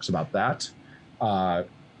he talks about that.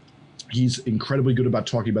 He's incredibly good about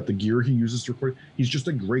talking about the gear he uses to record. He's just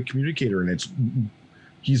a great communicator, and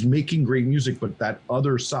he's making great music. But that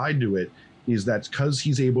other side to it is that because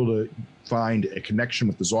he's able to find a connection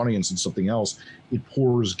with his audience and something else, it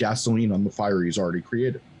pours gasoline on the fire he's already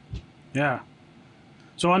created. Yeah.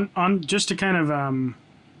 So on just to kind of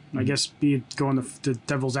I guess be going the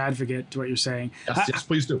devil's advocate to what you're saying. Yes,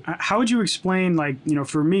 please do. How would you explain, like,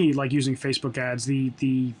 for me, like using Facebook ads,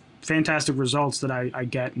 the fantastic results that I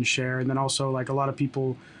get and share, and then also like a lot of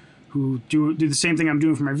people who do the same thing I'm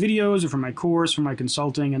doing for my videos or for my course, for my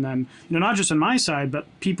consulting, and then not just on my side, but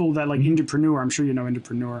people that like Indepreneur. I'm sure you know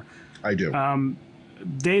Indepreneur. I do.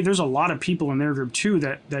 There's a lot of people in their group too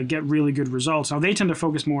that get really good results. Now they tend to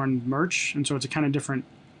focus more on merch, and so it's a kind of different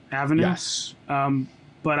avenue. Yes.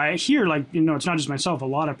 But I hear, like, it's not just myself, a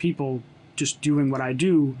lot of people just doing what I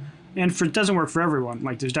do. And it doesn't work for everyone.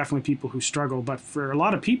 Like, there's definitely people who struggle. But for a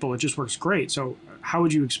lot of people, it just works great. So how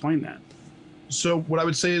would you explain that? So what I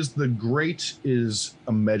would say is the great is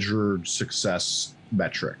a measured success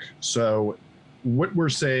metric. So what we're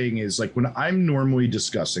saying is, like, when I'm normally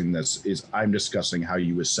discussing this, is I'm discussing how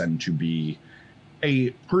you ascend to be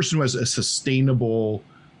a person who has a sustainable,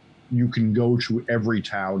 you can go to every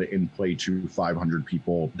town and play to 500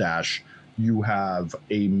 people dash you have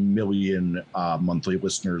 1 million monthly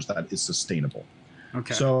listeners that is sustainable.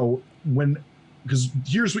 Okay. So because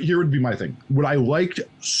here would be my thing. What I liked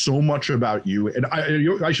so much about you, and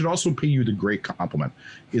I should also pay you the great compliment,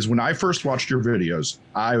 is when I first watched your videos,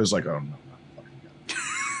 I was like, oh no, not fucking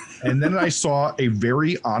good. And then I saw a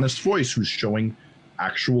very honest voice who's showing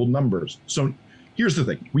actual numbers. So here's the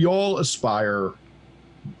thing. We all aspire,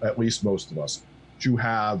 at least most of us, to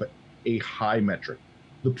have a high metric.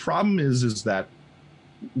 The problem is that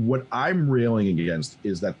what I'm railing against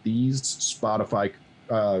is that these Spotify,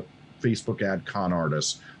 Facebook ad con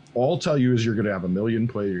artists all tell you is you're going to have 1 million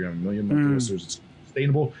plays, you're going to have 1 million monthly listeners, it's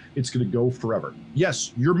sustainable, it's going to go forever.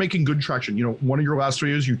 Yes, you're making good traction. One of your last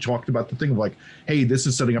videos, you talked about the thing of like, hey, this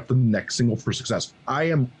is setting up the next single for success. I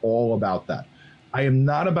am all about that. I am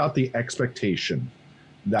not about the expectation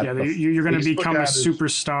that you're going to become a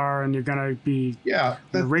superstar and you're going to be on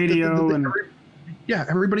the radio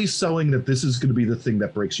everybody's selling that this is going to be the thing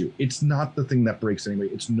that breaks you. It's not the thing that breaks anybody.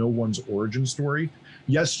 It's no one's origin story.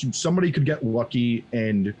 Yes, somebody could get lucky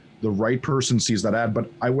and the right person sees that ad, but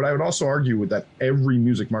what I would also argue with that every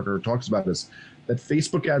music marketer talks about is that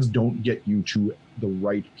Facebook ads don't get you to the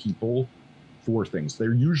right people for things.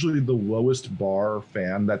 They're usually the lowest bar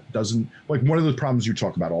fan that doesn't, like, one of the problems you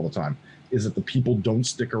talk about all the time is that the people don't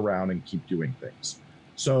stick around and keep doing things.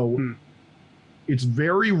 So it's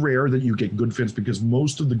very rare that you get good fans because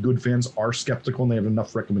most of the good fans are skeptical and they have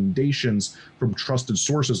enough recommendations from trusted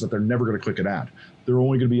sources that they're never going to click an ad. They're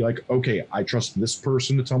only going to be like, okay, I trust this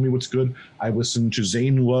person to tell me what's good. I listen to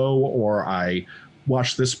Zane Lowe or I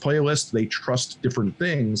watch this playlist. They trust different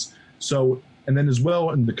things. So, and then as well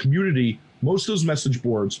in the community, most of those message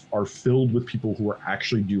boards are filled with people who are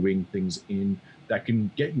actually doing things that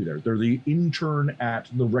can get you there. They're the intern at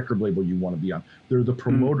the record label you want to be on. They're the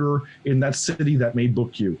promoter in that city that may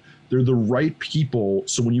book you. They're the right people.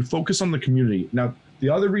 So when you focus on the community, now the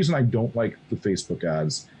other reason I don't like the Facebook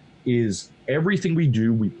ads is everything we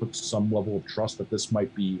do, we put some level of trust that this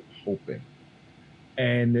might be hoping.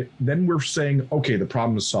 And then we're saying, okay, the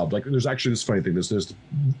problem is solved. Like, there's actually this funny thing. There's the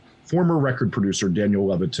former record producer, Daniel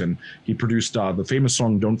Levitin. He produced the famous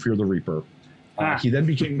song, Don't Fear the Reaper. He then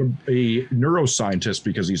became a neuroscientist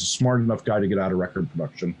because he's a smart enough guy to get out of record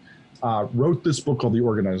production. Wrote this book called The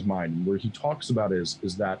Organized Mind, where he talks about is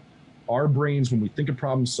that our brains, when we think a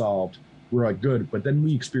problem solved, we're like, good, but then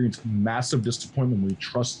we experience massive disappointment when we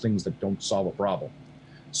trust things that don't solve a problem.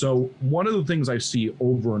 So one of the things I see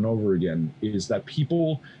over and over again is that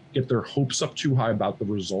people get their hopes up too high about the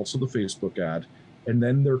results of the Facebook ad, and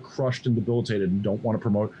then they're crushed and debilitated and don't want to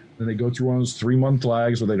promote. Then they go through one of those 3-month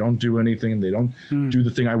lags where they don't do anything and they don't do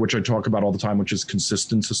the thing which I talk about all the time, which is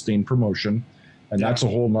consistent, sustained promotion. And that's a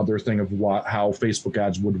whole nother thing of how Facebook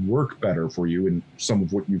ads would work better for you and some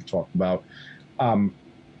of what you've talked about.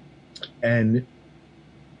 And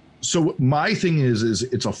so my thing is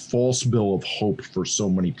it's a false bill of hope for so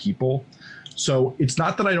many people. So it's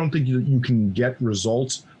not that I don't think you can get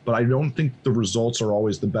results, but I don't think the results are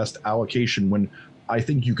always the best allocation when I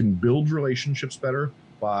think you can build relationships better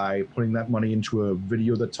by putting that money into a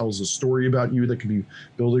video that tells a story about you that can be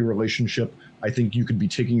building a relationship. I think you could be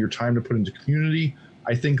taking your time to put into community.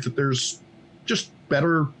 I think that there's just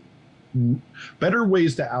better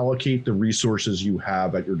ways to allocate the resources you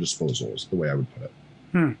have at your disposal is the way I would put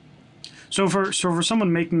it. So for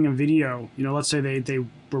someone making a video, let's say they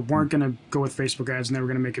weren't going to go with Facebook ads and they were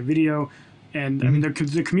going to make a video, and I mean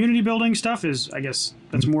the community building stuff is, I guess,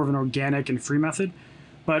 that's more of an organic and free method.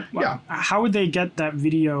 But how would they get that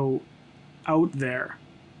video out there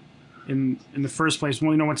in the first place?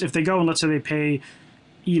 Well, once if they go and let's say they pay,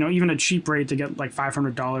 even a cheap rate to get like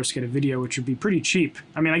 $500 to get a video, which would be pretty cheap.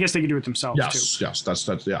 I mean, I guess they could do it themselves too. Yes,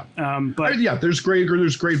 that's yeah. But there's great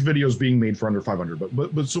videos being made for under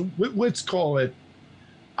 500. But so let's call it.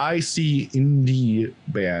 I see indie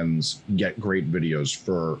bands get great videos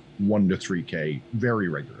for 1 to 3K very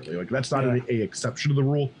regularly. Like that's not a exception to the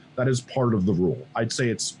rule. That is part of the rule. I'd say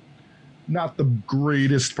it's not the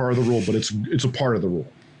greatest part of the rule, but it's a part of the rule.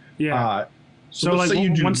 Yeah. So like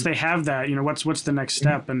once they have that, what's the next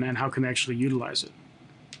step, and how can they actually utilize it?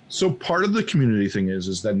 So part of the community thing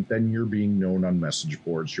is then you're being known on message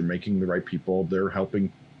boards. You're making the right people. They're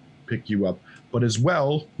helping pick you up. But as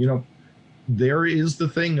well, there is the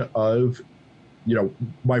thing of,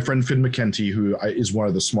 my friend Finn McKenty, who is one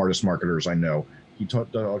of the smartest marketers I know. He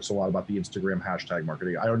talks a lot about the Instagram hashtag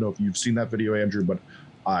marketing. I don't know if you've seen that video, Andrew, but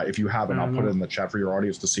if you haven't, I'll put it in the chat for your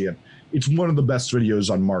audience to see it. It's one of the best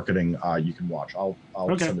videos on marketing you can watch. I'll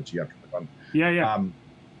send it to you after the fun. Yeah.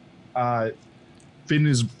 Finn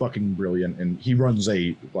is fucking brilliant, and he runs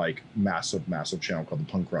a massive channel called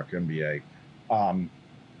the Punk Rock MBA.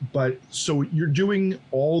 But so you're doing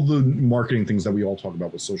all the marketing things that we all talk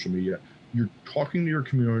about with social media. You're talking to your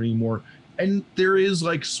community more, and there is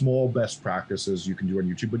like small best practices you can do on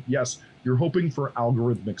YouTube. But yes, you're hoping for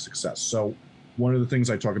algorithmic success. So one of the things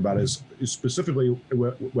I talk about is specifically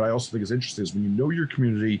what I also think is interesting is when you know your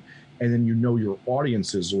community and then you know your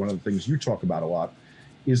audiences. One of the things you talk about a lot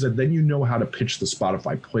is that then you know how to pitch the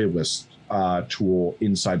Spotify playlist tool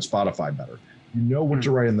inside Spotify better. You know what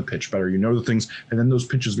to write in the pitch better. You know the things, and then those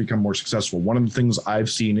pitches become more successful. One of the things I've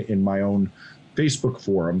seen in my own Facebook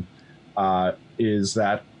forum is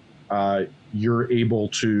that you're able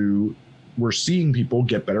to, we're seeing people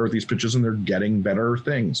get better at these pitches, and they're getting better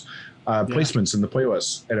things, placements in the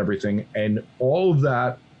playlists and everything. And all of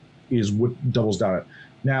that is what doubles down it.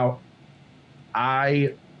 Now,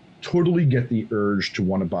 I totally get the urge to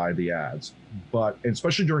want to buy the ads, but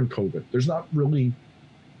especially during COVID, there's not really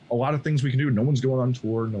a lot of things we can do. No one's going on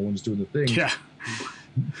tour. No one's doing the thing. Yeah.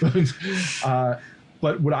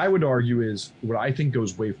 But what I would argue is what I think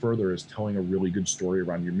goes way further is telling a really good story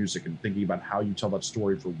around your music and thinking about how you tell that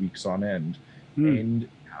story for weeks on end and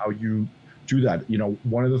how you do that.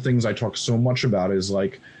 One of the things I talk so much about is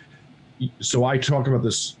so I talk about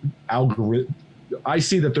this algorithm. I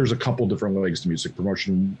see that there's a couple different legs to music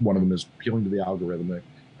promotion. One of them is appealing to the algorithm,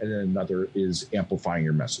 and then another is amplifying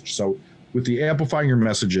your message. So with the amplifying your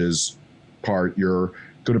messages part, you're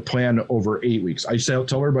going to plan over 8 weeks. I tell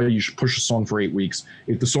everybody you should push a song for 8 weeks.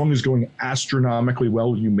 If the song is going astronomically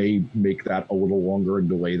well, you may make that a little longer and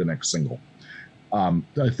delay the next single.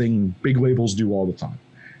 A thing big labels do all the time.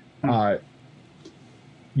 I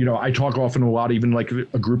talk often a lot, even like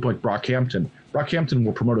a group like Brockhampton. Brockhampton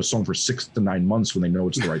will promote a song for 6 to 9 months when they know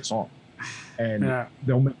it's the right song. And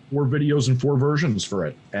they'll make 4 videos and 4 versions for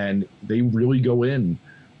it. And they really go in.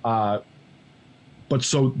 But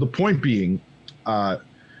so the point being,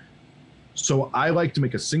 so I like to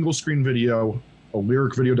make a single screen video, a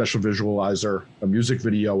lyric video dash visualizer, a music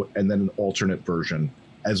video, and then an alternate version.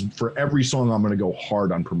 As for every song, I'm going to go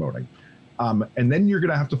hard on promoting. And then you're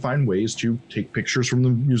going to have to find ways to take pictures from the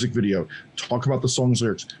music video, talk about the song's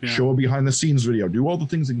lyrics, show a behind the scenes video, do all the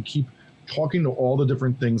things and keep talking to all the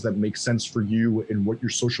different things that make sense for you and what your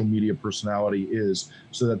social media personality is,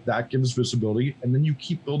 so that gives visibility. And then you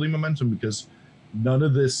keep building momentum, because none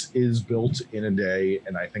of this is built in a day.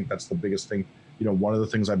 And I think that's the biggest thing. One of the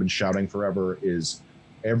things I've been shouting forever is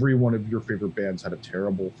every one of your favorite bands had a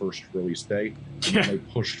terrible first release day. And they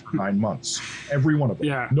pushed for 9 months. Every one of them.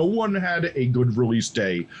 Yeah. No one had a good release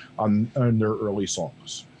day on their early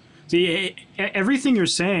songs. See, everything you're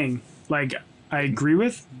saying, I agree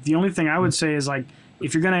with. The only thing I would say is,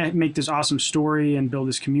 if you're going to make this awesome story and build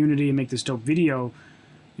this community and make this dope video,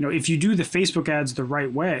 if you do the Facebook ads the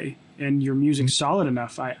right way and your music's solid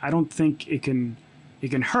enough, I don't think it can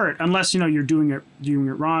hurt, unless you're doing it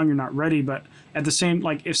wrong, you're not ready. But at the same,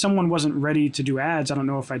 if someone wasn't ready to do ads, I don't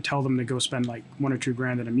know if I'd tell them to go spend $1 or $2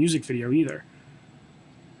 grand in a music video either.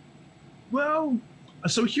 Well,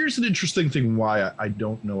 so here's an interesting thing why I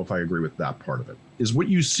don't know if I agree with that part of it. Is what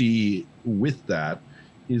you see with that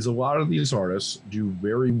is a lot of these artists do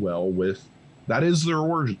very well with, that is their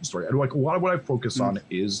origin story. And a lot of what I focus on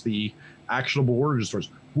is the actionable origin stories.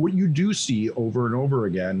 What you do see over and over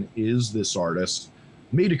again is this artist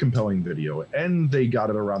made a compelling video and they got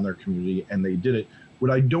it around their community and they did it, What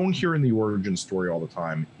I don't hear in the origin story all the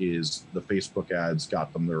time is the Facebook ads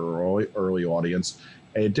got them their early audience,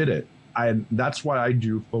 and it did it. And that's why I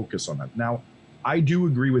do focus on that. Now, I do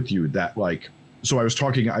agree with you that so I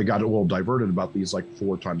got a little diverted about these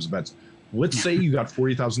 4 times events. Let's say you got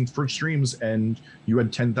 40,000 first streams and you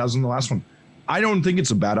had 10,000 the last one. I don't think it's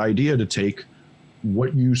a bad idea to take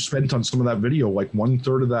what you spent on some of that video,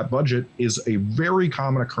 1/3 of that budget is a very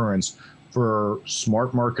common occurrence for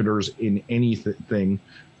smart marketers in anything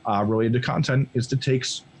related to content, is to take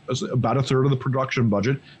about 1/3 of the production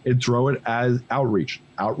budget and throw it as outreach.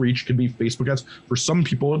 Outreach could be Facebook ads. For some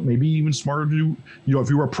people, it may be even smarter to do, if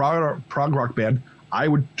you were a prog rock band, I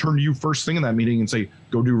would turn to you first thing in that meeting and say,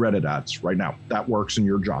 go do Reddit ads right now. That works in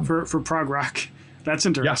your genre. For prog rock. That's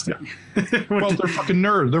interesting. Yeah. Well, they're fucking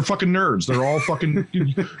nerds. They're fucking nerds. They're all fucking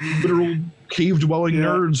literal cave-dwelling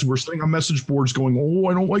nerds. We're sitting on message boards going, "Oh,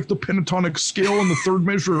 I don't like the pentatonic scale in the third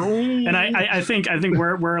measure." Oh. And I think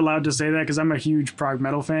we're allowed to say that because I'm a huge prog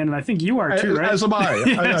metal fan, and I think you are too, right? As am I.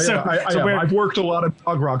 I've worked a lot of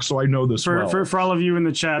prog rock, so I know this well. For all of you in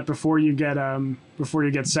the chat, before you get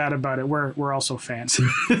sad about it, we're also fans.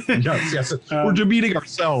 yes. We're demeaning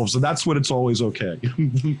ourselves, and that's when it's always okay.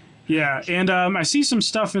 Yeah, and I see some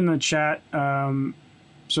stuff in the chat.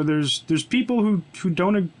 So there's people who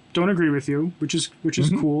don't agree with you, which is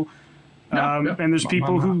cool. And there's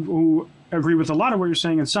people who agree with a lot of what you're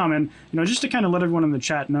saying, and some. And just to kind of let everyone in the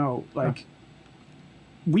chat know,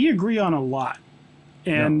 we agree on a lot.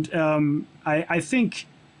 And I think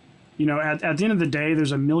at the end of the day,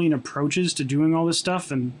 there's a million approaches to doing all this stuff,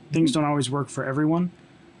 and things don't always work for everyone.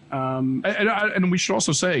 And we should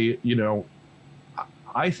also say,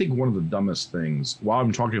 I think one of the dumbest things, while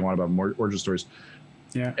I'm talking a lot about origin stories,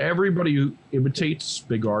 everybody who imitates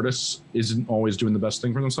big artists isn't always doing the best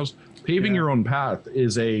thing for themselves. Paving your own path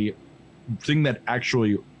is a thing that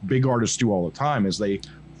actually big artists do all the time, is they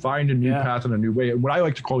find a new path and a new way. What I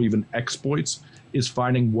like to call even exploits is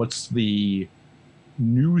finding what's the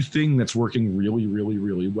new thing that's working really, really,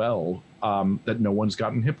 really well that no one's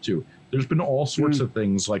gotten hip to. There's been all sorts of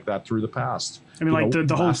things like that through the past. I mean,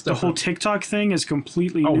 the whole TikTok thing is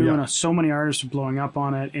completely new, and so many artists are blowing up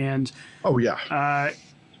on it. And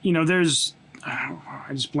there's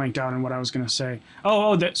I just blanked out on what I was going to say.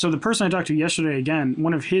 So the person I talked to yesterday, again,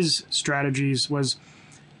 one of his strategies was,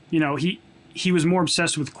 he was more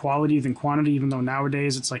obsessed with quality than quantity, even though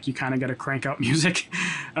nowadays it's you kind of got to crank out music.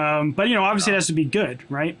 But, obviously it has to be good,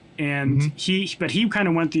 right? And he kind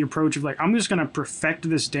of went the approach of I'm just going to perfect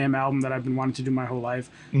this damn album that I've been wanting to do my whole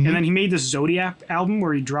life. And then he made this Zodiac album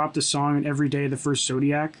where he dropped a song in every day of the first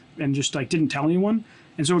Zodiac and just didn't tell anyone.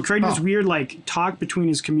 And so it created this weird talk between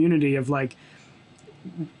his community of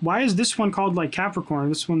why is this one called Capricorn?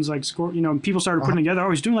 This one's people started putting together,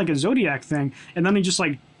 he's doing a Zodiac thing. And then he just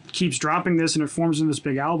keeps dropping this and it forms into this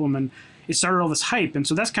big album, and it started all this hype. And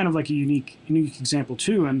so that's kind of a unique example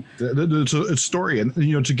too. And it's a story, and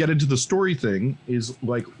to get into the story thing is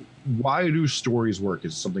why do stories work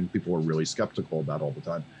is something people are really skeptical about all the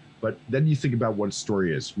time. But then you think about what a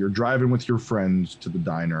story is. You're driving with your friends to the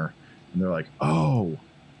diner and they're like, oh,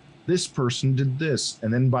 this person did this,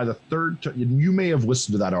 and then by the third you may have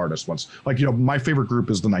listened to that artist once. My favorite group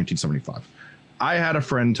is the 1975. I had a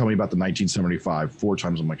friend tell me about the 1975 4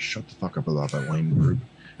 times. I'm like, shut the fuck up about that lame group.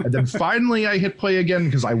 And then finally I hit play again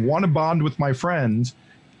because I want to bond with my friend,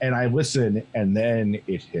 and I listen, and then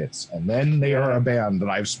it hits. And then they are a band that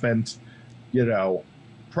I've spent,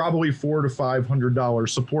 probably $400 to $500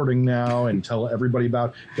 supporting now, and tell everybody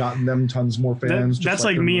about, gotten them tons more fans. That's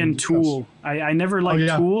like me and Tool. I never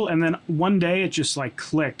liked Tool, and then one day it just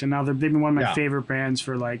clicked, and now they've been one of my favorite bands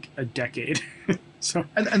for a decade. So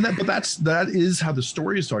that is how the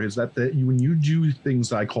story started. Is that when you do things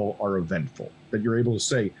that I call are eventful, that you're able to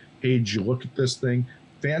say, hey, did you look at this thing?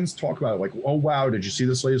 Fans talk about it oh wow, did you see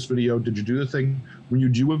this latest video? Did you do the thing? When you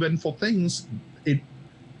do eventful things, it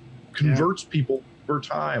converts people over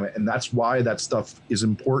time, and that's why that stuff is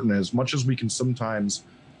important. As much as we can sometimes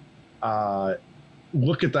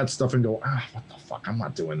look at that stuff and go, what the fuck, I'm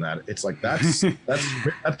not doing that. It's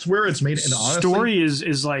that's where it's made. And honestly, story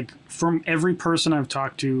is from every person I've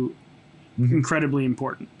talked to, incredibly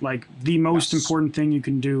important. The most important thing you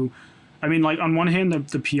can do. I mean, on one hand,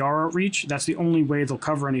 the PR outreach, that's the only way they'll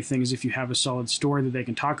cover anything, is if you have a solid story that they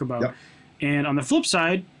can talk about. Yep. And on the flip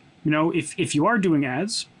side, if you are doing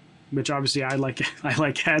ads, which obviously I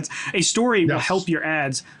like ads, a story will help your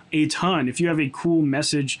ads a ton. If you have a cool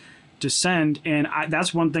message to send, and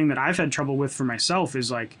that's one thing that I've had trouble with for myself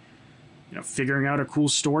is figuring out a cool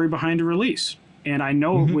story behind a release. And I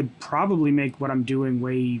know it would probably make what I'm doing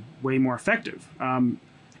way more effective.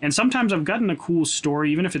 And sometimes I've gotten a cool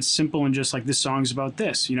story, even if it's simple and just like this song's about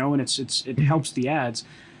this, you know, and it helps the ads.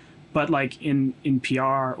 But like in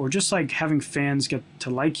PR or just like having fans get to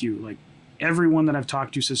like you, like everyone that I've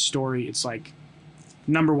talked to says story. It's like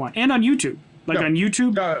number one. And on YouTube, like on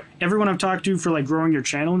YouTube, everyone I've talked to for like growing your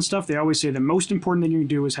channel and stuff, they always say the most important thing you can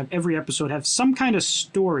do is have every episode have some kind of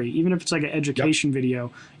story, even if it's like an education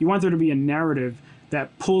video. You want there to be a narrative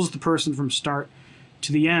that pulls the person from start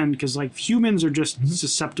to the end, because like humans are just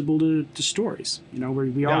susceptible to stories. You know,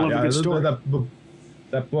 we all love a good story.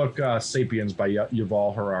 That book, Sapiens by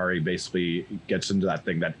Yuval Harari, basically gets into that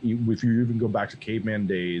thing that if you even go back to caveman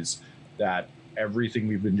days, that everything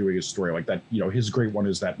we've been doing is story. Like that, you know, his great one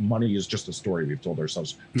is that money is just a story we've told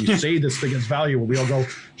ourselves. We say this thing is valuable. We all go,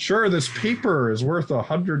 sure, this paper is worth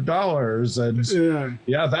 $100. And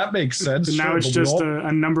yeah, that makes sense. And now sure, it's just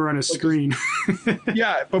a number on a screen.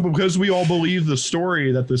 Yeah, but because we all believe the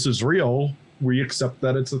story that this is real, we accept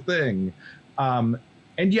that it's a thing.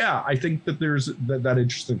 And yeah, I think that there's that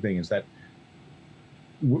interesting thing is that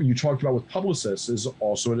what you talked about with publicists is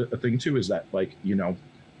also a thing too, is that like, you know,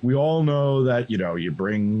 we all know that, you know, you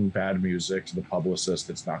bring bad music to the publicist,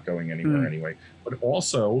 it's not going anywhere anyway. But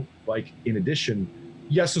also, like, in addition,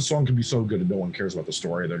 yes, a song can be so good and no one cares about the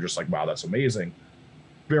story. They're just like, wow, that's amazing.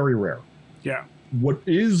 Very rare. Yeah. What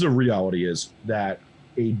is a reality is that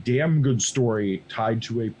a damn good story tied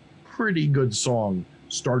to a pretty good song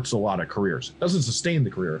starts a lot of careers. It doesn't sustain the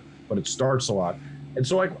career, but it starts a lot. And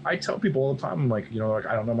so like I tell people all the time, I'm like, you know, like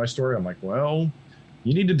I don't know my story. I'm like, well,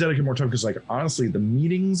 you need to dedicate more time, because like honestly, the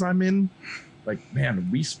meetings I'm in, like, man,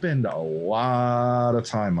 we spend a lot of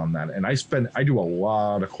time on that. And I do a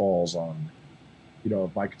lot of calls on, you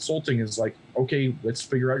know, my consulting is like, okay, let's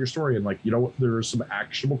figure out your story. And like, you know, there are some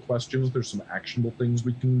actionable questions, there's some actionable things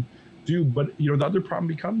we can do. But you know, the other problem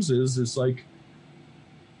becomes is like,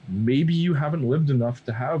 maybe you haven't lived enough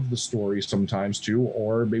to have the story sometimes too,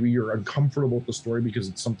 or maybe you're uncomfortable with the story because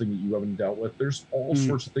it's something that you haven't dealt with. There's all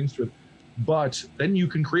sorts of things to it. But then you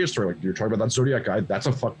can create a story. Like you're talking about that Zodiac guy. That's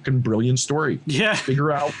a fucking brilliant story. Yeah. Figure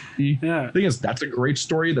out the thing is, that's a great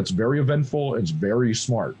story. That's very eventful. It's very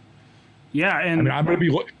smart. Yeah. And I mean, I'm going to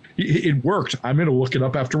be, it worked. I'm going to look it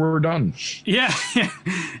up after we're done. Yeah.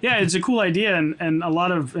 Yeah. It's a cool idea. And a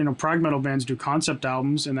lot of, you know, prog metal bands do concept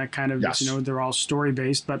albums, and that kind of, you know, they're all story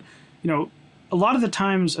based. But, you know, a lot of the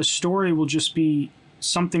times a story will just be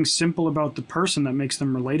something simple about the person that makes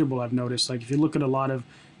them relatable. I've noticed, like, if you look at a lot of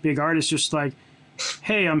big artists, just like,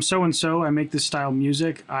 hey, I'm so and so, I make this style of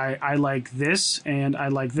music, I like this and I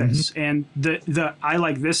like this, and the I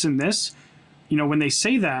like this and this, you know, when they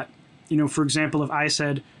say that, you know, for example, if I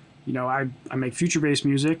said, you know, I make future based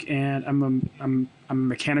music and I'm a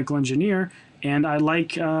mechanical engineer and I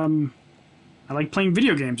like playing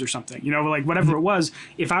video games or something, you know, like whatever it was,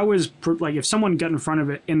 if I was like, if someone got in front of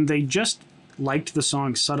it and they just liked the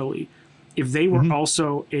song subtly, if they were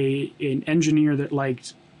also an engineer that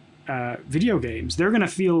liked video games, they're gonna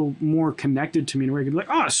feel more connected to me in a way. Be like,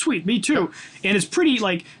 oh, sweet, me too. And it's pretty,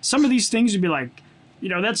 like, some of these things you'd be like, you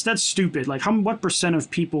know, that's stupid. Like, what percent of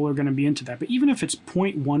people are gonna be into that? But even if it's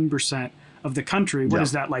 0.1% of the country, what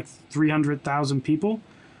is that, like 300,000 people?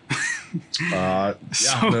 Yeah.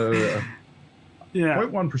 So, yeah.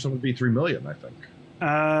 0.1% would be 3 million, I think.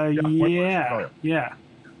 Yeah.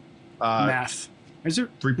 Math. Is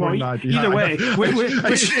it 3.9? Well, either way,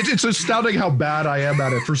 it's astounding how bad I am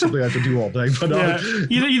at it for something I have to do all day. But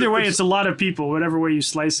either way, it's a lot of people, whatever way you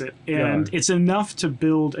slice it, and it's enough to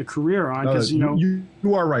build a career on. Because you know, you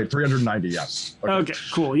are right. 390, yes. Okay,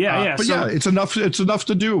 cool. Yeah. But yeah, it's enough. It's enough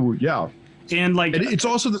to do. Yeah, and like, and it's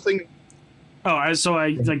also the thing. So I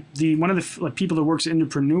like one of the people that works at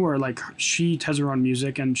Indepreneur, like, she has her own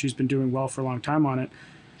music and she's been doing well for a long time on it.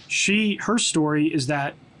 Her story is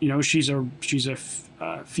that, you know, she's a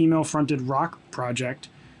female fronted rock project,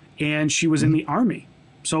 and she was in the Army.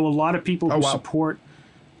 So a lot of people who support,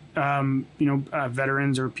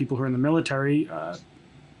 veterans or people who are in the military,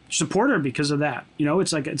 support her because of that. You know,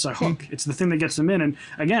 it's like, it's a hook. It's the thing that gets them in. And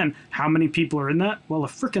again, how many people are in that? Well, a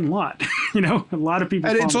freaking lot. You know, a lot of people.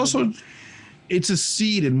 And it's also, it's a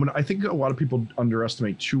seed. And what I think a lot of people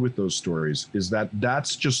underestimate too with those stories is that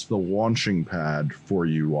that's just the launching pad for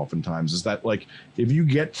you. Oftentimes is that, like, if you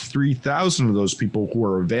get 3,000 of those people who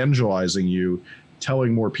are evangelizing you,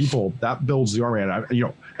 telling more people, that builds the army. And you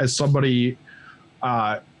know, as somebody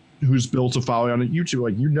who's built a following on YouTube,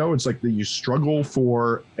 like, you know, it's like that you struggle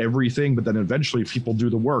for everything, but then eventually people do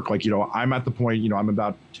the work. Like, you know, I'm at the point, you know, I'm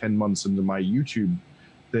about 10 months into my YouTube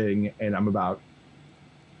thing, and I'm about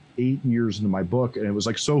 8 years into my book. And it was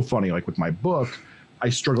like so funny, like with my book, I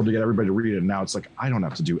struggled to get everybody to read it. And now it's like, I don't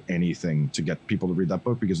have to do anything to get people to read that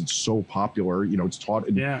book because it's so popular. You know, it's taught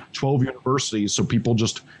in 12 universities. So people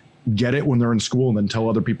just get it when they're in school and then tell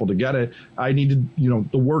other people to get it. I needed, you know,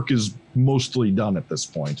 the work is mostly done at this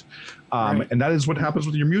point. Right. And that is what happens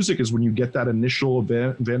with your music is when you get that initial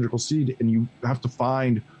evangelical seed and you have to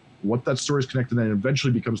find what that story is connected, and it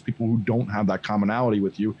eventually becomes people who don't have that commonality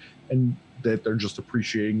with you and that they're just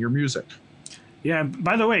appreciating your music. Yeah,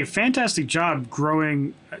 by the way, fantastic job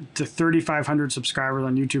growing to 3,500 subscribers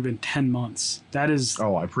on YouTube in 10 months. That is...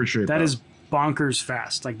 Oh, I appreciate that. That is bonkers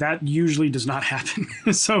fast. Like, that usually does not happen.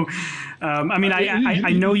 So, I mean,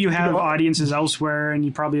 I know you have audiences elsewhere, and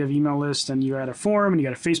you probably have email lists, and you had a forum, and you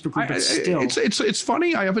got a Facebook group, but still... It's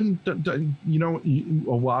funny. I haven't done, you know,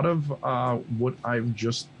 a lot of what I've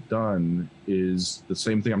just done is the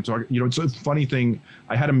same thing I'm talking... You know, it's a funny thing.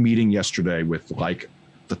 I had a meeting yesterday with, like,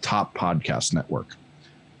 the top podcast network.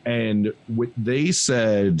 And what they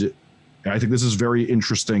said, and I think this is very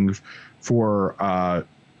interesting for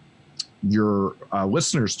your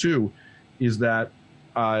listeners too, is that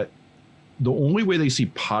the only way they see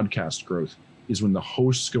podcast growth is when the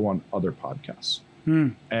hosts go on other podcasts.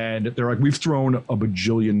 And they're like, we've thrown $1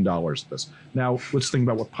 bajillion at this. Now, let's think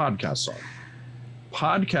about what podcasts are.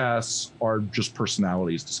 Podcasts are just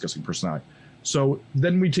personalities discussing personality. So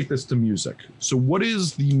then we take this to music. So what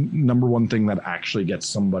is the number one thing that actually gets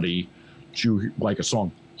somebody to like a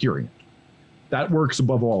song? Hearing it. That works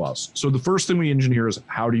above all else. So the first thing we engineer is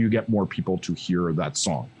how do you get more people to hear that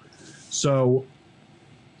song? So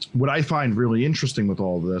what I find really interesting with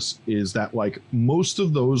all of this is that like most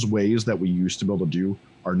of those ways that we used to be able to do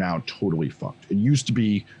are now totally fucked. It used to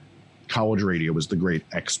be college radio was the great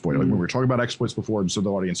exploit. Like when we were talking about exploits before, and so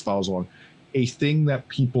the audience follows along, a thing that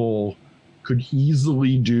people could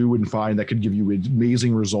easily do and find that could give you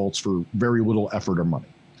amazing results for very little effort or money.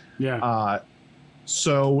 Yeah.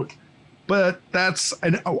 But that's,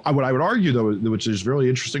 and what I would argue though, which is really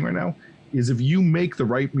interesting right now, is if you make the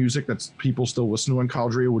right music that's people still listen to on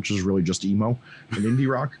college radio, which is really just emo and indie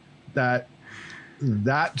rock, that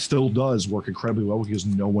still does work incredibly well because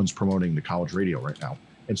no one's promoting the college radio right now.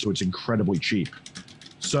 And so it's incredibly cheap.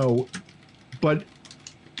 So, but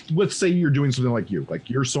let's say you're doing something like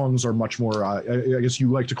your songs are much more, I guess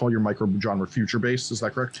you like to call your micro genre future based. Is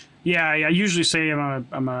that correct? Yeah. I usually say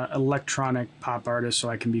I'm a electronic pop artist, so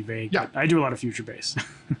I can be vague. Yeah. I do a lot of future bass.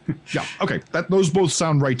 Yeah. Okay. Those both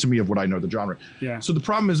sound right to me of what I know the genre. Yeah. So the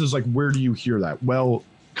problem is like, where do you hear that? Well,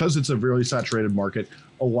 because it's a really saturated market,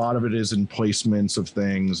 a lot of it is in placements of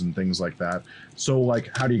things and things like that. So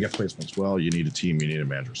like, how do you get placements? Well, you need a team, you need a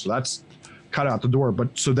manager. So that's kind of out the door.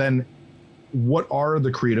 But so then what are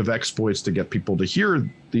the creative exploits to get people to hear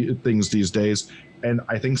the things these days? And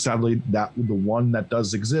I think sadly that the one that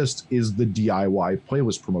does exist is the DIY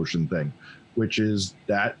playlist promotion thing, which is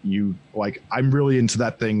that you like, I'm really into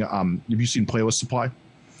that thing. Have you seen Playlist Supply?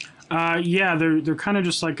 Yeah, they're kind of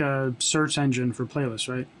just like a search engine for playlists,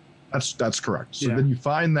 right? That's correct. So then you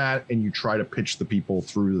find that and you try to pitch the people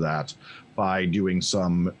through that by doing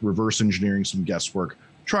some reverse engineering, some guesswork,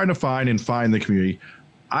 trying to find the community.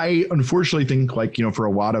 I unfortunately think like, you know, for a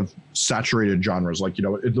lot of saturated genres, like, you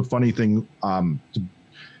know, the funny thing to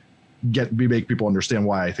make people understand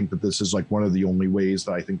why I think that this is like one of the only ways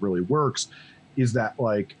that I think really works is that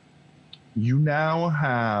like you now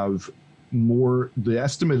have the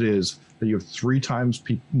estimate is that you have 3 times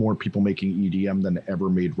more people making EDM than ever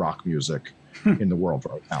made rock music in the world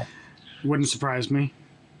right now. Wouldn't surprise me.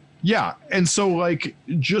 Yeah. And so like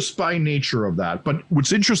just by nature of that, but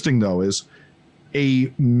what's interesting though is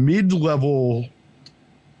a mid-level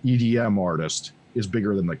EDM artist is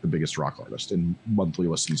bigger than like the biggest rock artist in monthly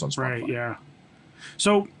listens on Spotify. Right. Yeah.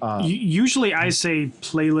 So usually I say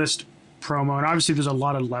playlist promo, and obviously there's a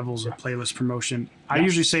lot of levels of playlist promotion. I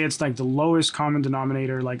usually say it's like the lowest common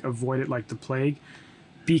denominator, like avoid it like the plague,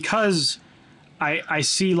 because I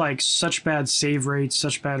see like such bad save rates,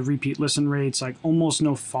 such bad repeat listen rates, like almost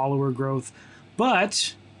no follower growth.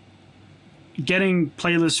 But getting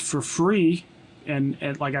playlists for free and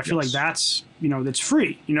like I feel like that's, you know, that's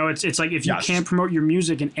free. You know, it's like if you can't promote your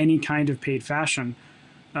music in any kind of paid fashion,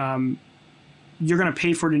 you're going to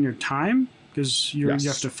pay for it in your time because you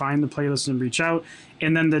have to find the playlist and reach out.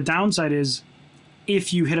 And then the downside is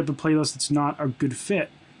if you hit up a playlist that's not a good fit,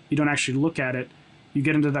 you don't actually look at it, you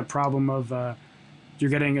get into that problem of you're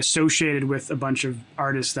getting associated with a bunch of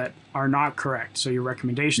artists that are not correct. So your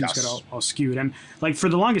recommendations get all skewed. And like for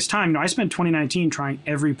the longest time, you know, I spent 2019 trying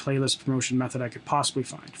every playlist promotion method I could possibly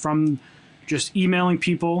find, from just emailing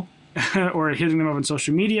people or hitting them up on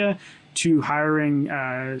social media to hiring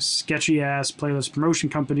sketchy ass playlist promotion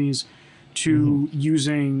companies to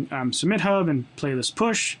using Submit Hub and Playlist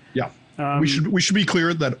Push. Yeah. We should be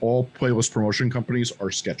clear that all playlist promotion companies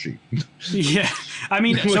are sketchy. Yeah, I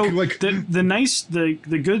mean,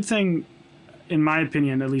 the good thing, in my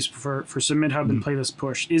opinion, at least for Submit Hub and Playlist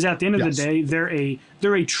Push, is at the end of the day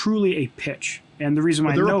they're a truly a pitch, and the reason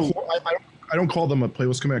why I don't call them a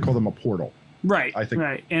playlist company. I call them a portal. Right. I think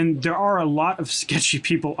right, and there are a lot of sketchy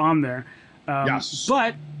people on there. Yes,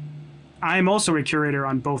 but I'm also a curator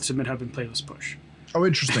on both Submit Hub and Playlist Push. Oh,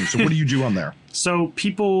 interesting. So what do you do on there? So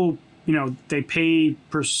people, they pay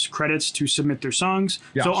per credits to submit their songs.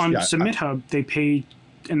 Yes, so on Submit Hub, they pay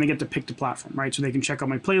and they get to pick the platform, right? So they can check out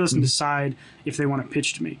my playlist and decide if they want to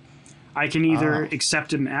pitch to me. I can either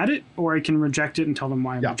accept it and add it, or I can reject it and tell them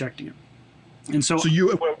why I'm rejecting it. And so what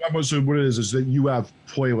it is that you have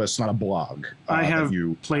playlists, not a blog. I have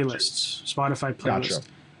playlists, Spotify playlists.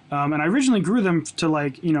 Gotcha. And I originally grew them to I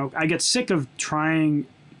get sick of trying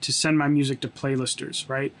to send my music to playlisters,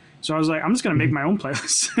 right? So I was like, I'm just going to make my own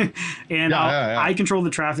playlist. And I control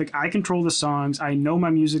the traffic. I control the songs. I know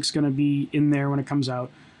my music's going to be in there when it comes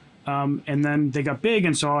out. And then they got big,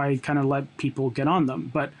 and so I kind of let people get on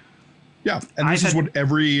them. But yeah, and this is what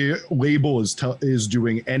every label is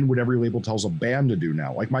doing, and what every label tells a band to do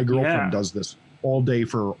now. Like my girlfriend does this all day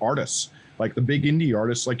for artists. Like the big indie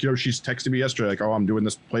artists, she's texted me yesterday, like, oh, I'm doing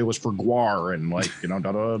this playlist for Guar, and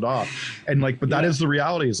da da da. And but that is the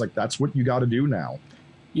reality. Is that's what you got to do now.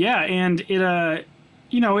 Yeah, and it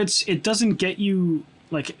it doesn't get you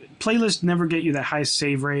playlists never get you that high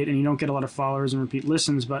save rate, and you don't get a lot of followers and repeat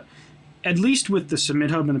listens. But at least with the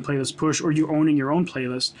Submit Hub and the Playlist Push, or you owning your own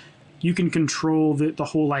playlist, you can control the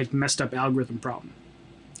whole messed up algorithm problem.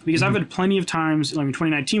 Because I've had plenty of times, in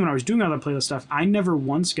 2019 when I was doing all that playlist stuff, I never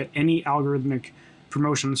once get any algorithmic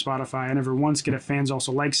promotion on Spotify. I never once get a fans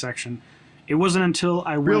also like section. It wasn't until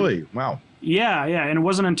I went... Really? Wow. Yeah, and it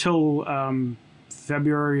wasn't until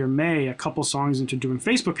February or May, a couple songs into doing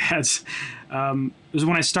Facebook ads, was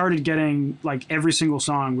when I started getting, every single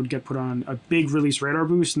song would get put on a big release radar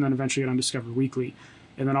boost, and then eventually get on Discover Weekly.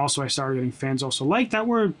 And then also I started getting fans also like that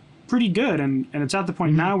were pretty good, and it's at the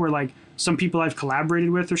point now where some people I've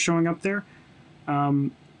collaborated with are showing up there,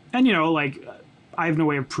 and I have no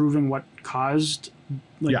way of proving what caused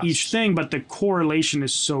each thing, but the correlation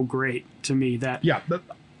is so great to me that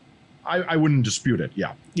I wouldn't dispute it.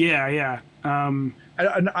 And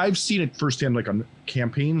I've seen it firsthand, on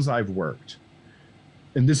campaigns I've worked,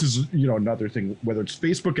 and this is another thing, whether it's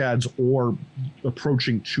Facebook ads or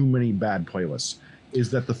approaching too many bad playlists, is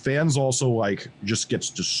that the fans also just gets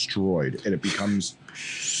destroyed, and it becomes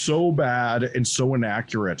so bad and so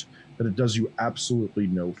inaccurate that it does you absolutely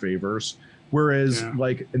no favors. Whereas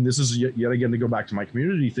and this is yet again to go back to my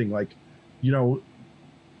community thing,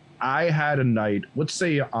 I had a night, let's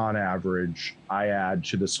say on average, I add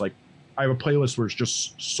to this, I have a playlist where it's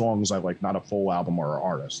just songs I like, not a full album or an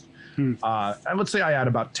artist. And let's say I add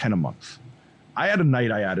about 10 a month. I had a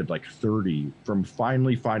night I added 30 from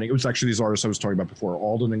finally finding, it was actually these artists I was talking about before,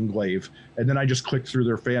 Alden and Glaive, and then I just clicked through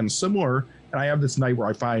their fans similar, and I have this night where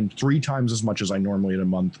I find 3 times as much as I normally in a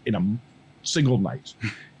month in a single night.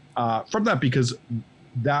 From that, because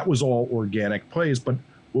that was all organic plays, but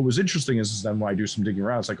what was interesting is then when I do some digging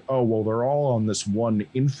around, it's oh, well, they're all on this one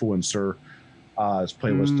influencer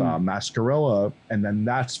playlist, Mascarella, and then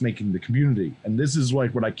that's making the community. And this is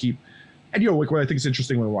what I keep... And what I think is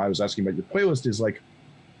interesting when I was asking about your playlist is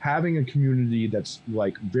having a community that's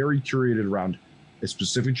very curated around a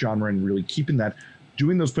specific genre and really keeping that,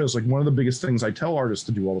 doing those playlists. One of the biggest things I tell artists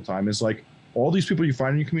to do all the time is all these people you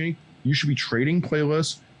find in your community, you should be trading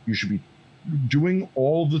playlists. You should be doing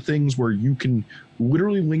all the things where you can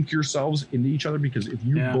literally link yourselves into each other, because if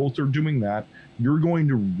you both are doing that, you're going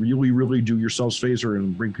to really, really do yourselves favor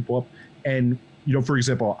and bring people up. And for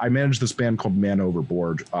example, I managed this band called Man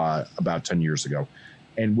Overboard about 10 years ago.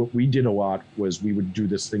 And what we did a lot was we would do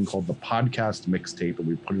this thing called the podcast mixtape, and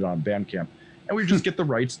we put it on Bandcamp. And we would just get the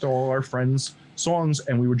rights to all our friends' songs,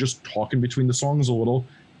 and we would just talk in between the songs a little.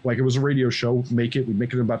 It was a radio show, we'd make it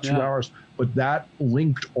in about 2 hours. But that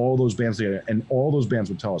linked all those bands together, and all those bands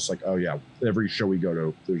would tell us, oh yeah, every show we go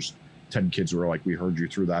to, there's 10 kids who are we heard you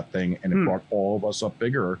through that thing, and it brought all of us up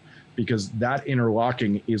bigger, because that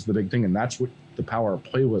interlocking is the big thing, and that's what the power of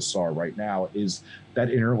playlists are right now, is that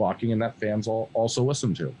interlocking and that fans also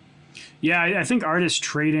listen to. Yeah, I think artists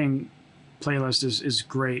trading playlists is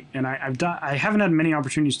great, and I haven't had many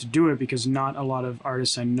opportunities to do it because not a lot of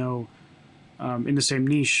artists I know in the same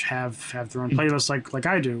niche have their own playlists like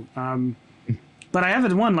I do. But I have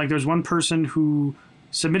had one, there's one person who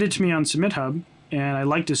submitted to me on Submit Hub, and I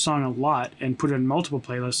liked his song a lot and put it in multiple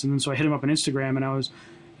playlists, and then so I hit him up on Instagram, and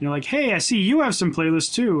like, hey, I see you have some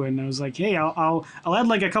playlists too, and I was like, hey, I'll add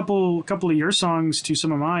like a couple of your songs to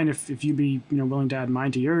some of mine if you'd be willing to add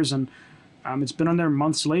mine to yours, and it's been on there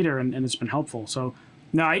months later, and it's been helpful. So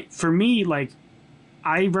no, for me, like,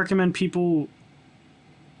 I recommend people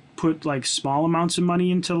put like small amounts of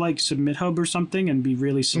money into like Submit Hub or something and be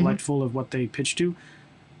really selectful of what they pitch to.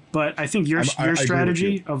 But I think your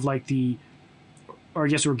strategy of like or I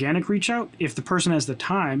guess organic reach out, if the person has the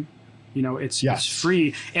time, it's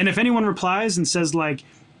free. And if anyone replies and says like,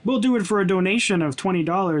 we'll do it for a donation of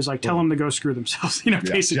 $20, like tell them to go screw themselves,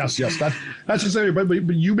 basically. Yes. That's exactly,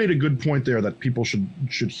 but you made a good point there that people should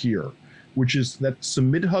hear, which is that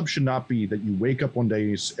Submit Hub should not be that you wake up one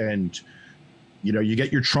day and you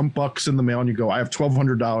get your Trump bucks in the mail and you go, I have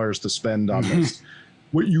 $1,200 to spend on this.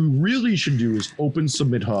 What you really should do is open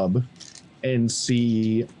Submit Hub and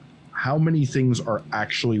see how many things are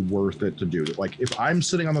actually worth it to do. Like, if I'm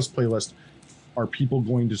sitting on this playlist, are people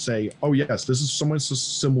going to say, oh yes, this is someone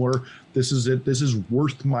similar, this is it, this is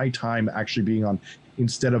worth my time actually being on,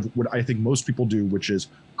 instead of what I think most people do, which is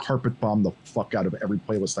carpet bomb the fuck out of every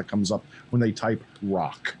playlist that comes up when they type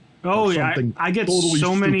rock. Oh yeah, I get totally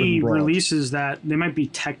so many releases that they might be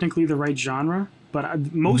technically the right genre, but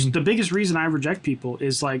the biggest reason I reject people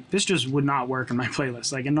is like, this just would not work in my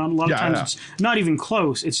playlist. Like, and a lot of times it's not even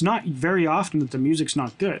close. It's not very often that the music's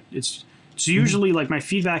not good. It's usually like, my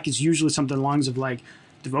feedback is usually something along the lines of like,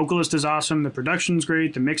 the vocalist is awesome, the production's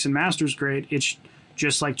great, the mix and master's great. It's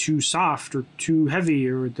just like too soft or too heavy,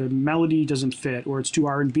 or the melody doesn't fit, or it's too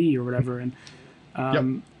R&B or whatever. And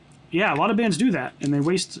yeah, a lot of bands do that, and they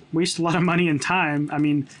waste a lot of money and time. I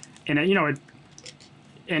mean, and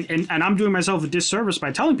and I'm doing myself a disservice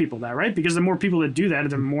by telling people that, right? Because the more people that do that,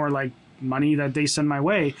 the more like money that they send my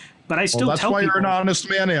way. But I still tell people. That's why you're an honest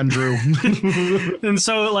man, Andrew. And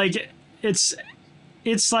so like it's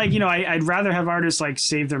like, I'd rather have artists like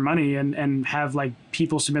save their money and have like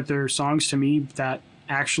people submit their songs to me that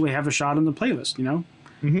actually have a shot on the playlist,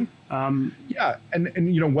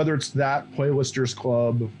 and whether it's that Playlisters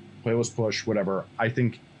Club, Playlist Push, whatever, I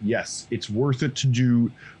think yes, it's worth it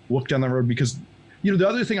to look down the road, because the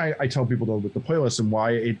other thing I tell people though with the playlist and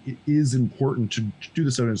why it is important to do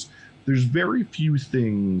this is there's very few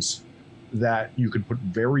things that you could put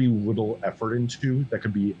very little effort into that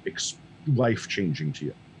could be life-changing to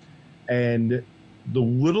you. And the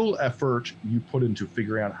little effort you put into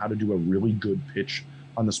figuring out how to do a really good pitch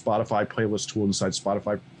on the Spotify playlist tool inside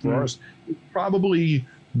Spotify for us is probably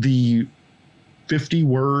the 50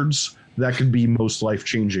 words that could be most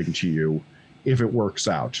life-changing to you if it works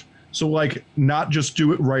out. So like, not just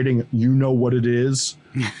do it writing, what it is,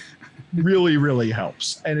 really, really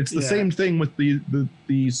helps. And it's the same thing with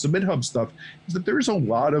the Submit Hub stuff, is that there's a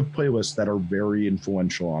lot of playlists that are very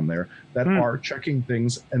influential on there that are checking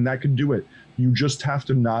things, and that could do it. You just have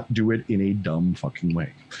to not do it in a dumb fucking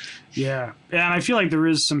way. Yeah. And I feel like there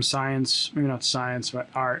is some science, maybe not science, but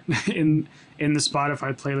art in the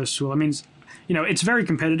Spotify playlist tool. I mean, it's very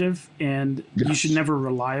competitive, and you should never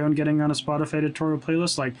rely on getting on a Spotify editorial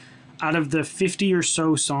playlist. Like, out of the 50 or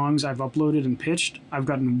so songs I've uploaded and pitched, I've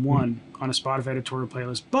gotten one on a Spotify editorial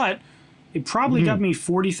playlist. But it probably got me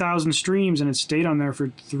 40,000 streams, and it stayed on there for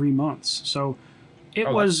 3 months. So it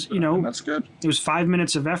was, that's good. It was 5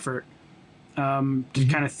 minutes of effort to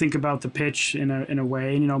kind of think about the pitch in a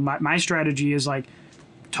way. And, my strategy is like,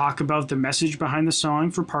 talk about the message behind the song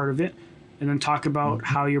for part of it, and then talk about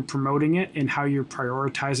how you're promoting it and how you're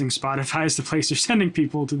prioritizing Spotify as the place you're sending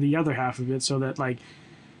people to the other half of it, so that like,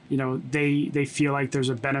 they feel like there's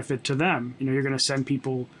a benefit to them. You're going to send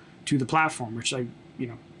people to the platform, which like,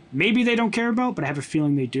 maybe they don't care about, but I have a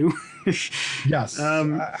feeling they do. Yes.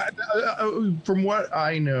 From what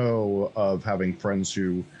I know of having friends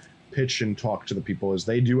who pitch and talk to the people, is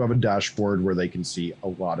they do have a dashboard where they can see a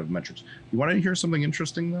lot of metrics. You want to hear something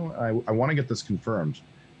interesting though? I want to get this confirmed,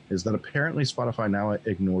 is that apparently Spotify now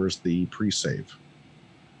ignores the pre-save.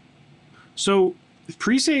 So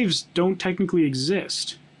pre-saves don't technically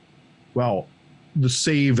exist. Well, the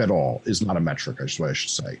save at all is not a metric, I should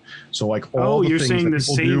say. So like all the things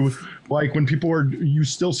that people do, like when people you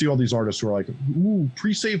still see all these artists who are like, ooh,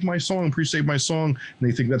 pre-save my song, and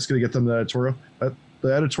they think that's going to get them the editorial.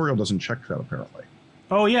 The editorial doesn't check that apparently.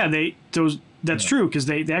 Oh yeah, that's true, because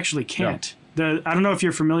they actually can't. Yeah. I don't know if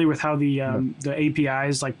you're familiar with how the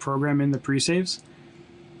APIs like program in the pre-saves.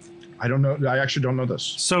 I don't know. I actually don't know this.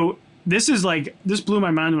 So this blew my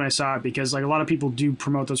mind when I saw it, because like a lot of people do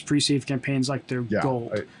promote those pre-save campaigns like they're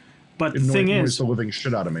gold. But the thing is, the living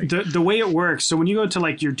shit out of me. The way it works, so when you go to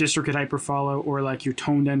like your DistroKid Hyperfollow or like your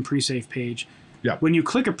Toned End pre-save page, when you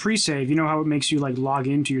click a pre-save, you know how it makes you like log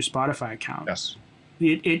into your Spotify account. Yes.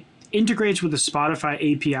 integrates with the Spotify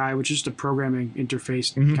API, which is just a programming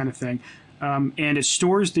interface kind of thing, and it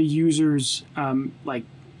stores the user's like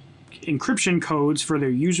encryption codes for their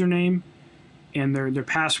username and their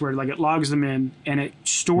password. Like it logs them in, and it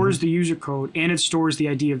stores the user code, and it stores the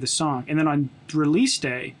ID of the song. And then on release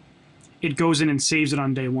day, it goes in and saves it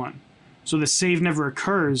on day one. So the save never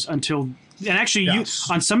occurs until. And actually, you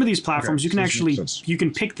on some of these platforms, you can actually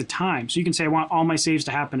pick the time. So you can say, I want all my saves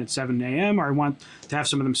to happen at 7 a.m., or I want to have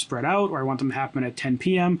some of them spread out, or I want them to happen at 10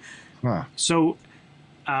 p.m. So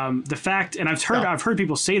the fact, and I've heard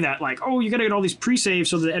people say that, like, oh, you got to get all these pre-saves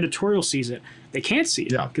so the editorial sees it. They can't see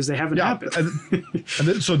it because they haven't happened.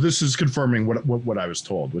 So this is confirming what I was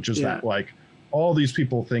told, which is that like all these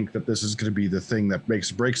people think that this is going to be the thing that makes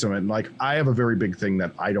or breaks them. And like, I have a very big thing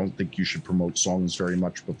that I don't think you should promote songs very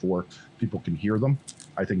much before people can hear them.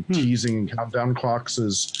 I think teasing and countdown clocks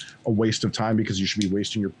is a waste of time, because you should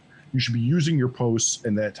be using your posts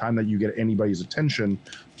and that time that you get anybody's attention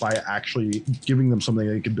by actually giving them something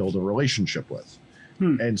they can build a relationship with.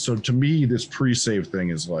 And so to me, this pre-save thing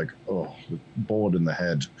is like, oh, bullet in the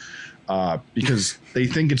head. Because they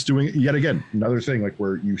think it's doing, yet again, another thing, like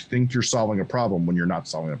where you think you're solving a problem when you're not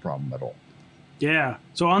solving a problem at all. Yeah.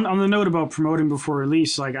 So on the note about promoting before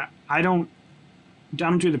release, like I don't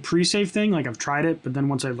do the pre-save thing. Like I've tried it, but then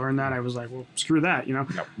once I learned that, I was like, well, screw that, you know?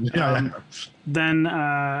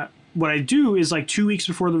 Then what I do is like 2 weeks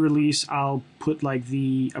before the release, I'll put like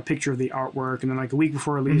a picture of the artwork. And then like a week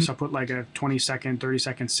before release, I'll put like a 20-second,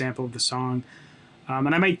 30-second sample of the song.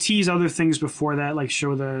 And I might tease other things before that, like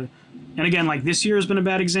show and again, like this year has been a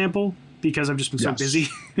bad example because I've just been so busy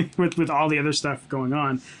with all the other stuff going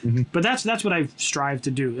on. But that's what I've strived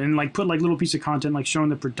to do, and like put like little piece of content, like showing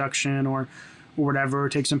the production or whatever,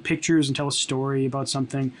 take some pictures and tell a story about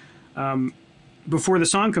something before the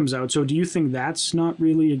song comes out. So do you think that's not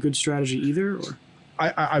really a good strategy either? Or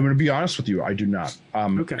I'm going to be honest with you, I do not.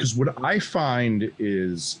 Okay. Because what I find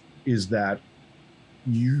is that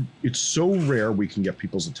it's so rare we can get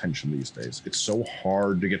people's attention these days. It's so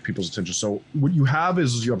hard to get people's attention. So what you have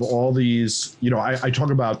is you have all these, I talk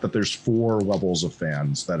about that there's 4 levels of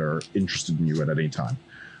fans that are interested in you at any time.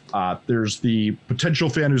 There's the potential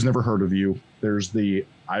fan who's never heard of you. There's the,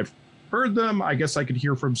 I've heard them, I guess I could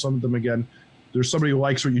hear from some of them again. There's somebody who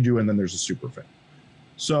likes what you do, and then there's a super fan.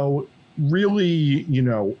 So really,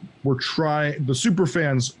 we're trying, the super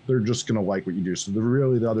fans, they're just going to like what you do. So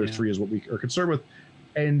the other 3 is what we are concerned with.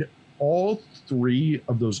 And all 3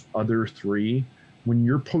 of those other 3, when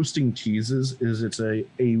you're posting teases, it's a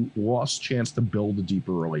lost chance to build a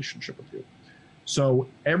deeper relationship with you. So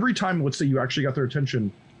every time, let's say you actually got their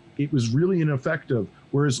attention, it was really ineffective.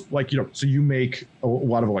 Whereas so you make a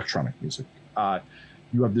lot of electronic music.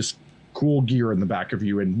 You have this cool gear in the back of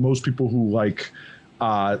you, and most people who like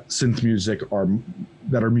synth music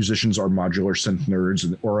that are musicians are modular synth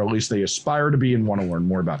nerds, or at least they aspire to be and want to learn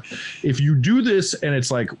more about it. If you do this and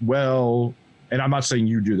it's like, well, and I'm not saying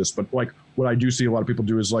you do this, but like what I do see a lot of people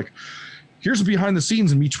do is like, here's behind the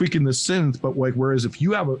scenes and me tweaking the synth. But like, whereas if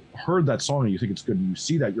you have heard that song and you think it's good and you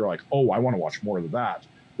see that, you're like, oh, I want to watch more of that.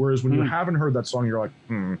 Whereas when you haven't heard that song, you're like,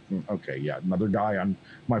 okay, yeah, another guy on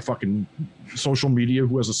my fucking social media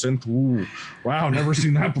who has a synth. Ooh, wow, never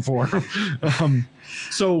seen that before.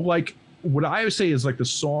 So like what I would say is like the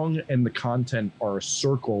song and the content are a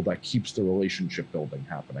circle that keeps the relationship building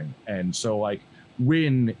happening. And so like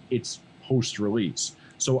when it's post-release.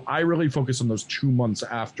 So I really focus on those 2 months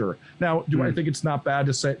after. Now, do I think it's not bad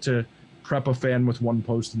to prep a fan with one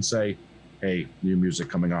post and say, hey, new music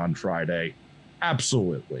coming on Friday?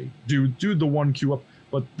 Absolutely. Do the one queue up,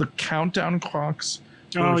 but the countdown clocks.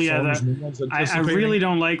 Oh yeah, I really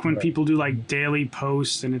don't like when people do like daily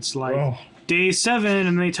posts and it's like day 7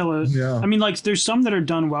 and they tell I mean, like there's some that are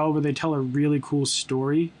done well where they tell a really cool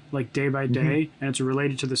story like day by day and it's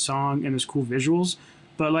related to the song and there's cool visuals,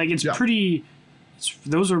 but like it's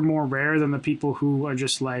those are more rare than the people who are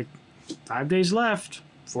just like 5 days left,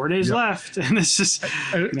 4 days left, and it's just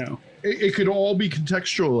It could all be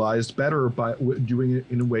contextualized better by doing it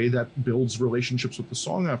in a way that builds relationships with the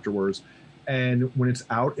song afterwards. And when it's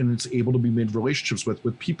out and it's able to be made relationships with,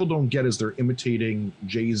 what people don't get is they're imitating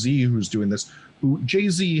Jay-Z, who's doing this.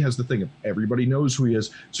 Jay-Z has the thing of everybody knows who he is.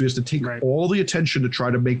 So he has to take all the attention to try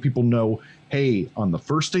to make people know, hey, on the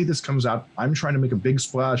first day this comes out, I'm trying to make a big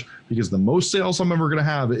splash because the most sales I'm ever going to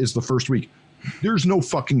have is the first week. There's no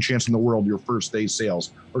fucking chance in the world your first day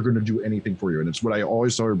sales are going to do anything for you. And it's what I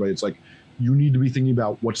always tell everybody. It's like, you need to be thinking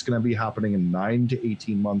about what's going to be happening in 9 to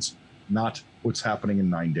 18 months, not what's happening in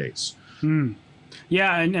 9 days.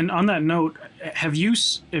 Yeah. And on that note, have you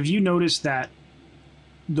noticed that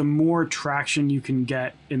the more traction you can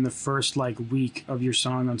get in the first like week of your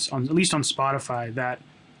song on at least on Spotify, that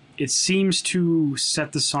it seems to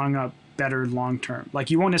set the song up better long term.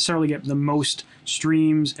 Like you won't necessarily get the most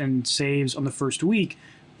streams and saves on the first week,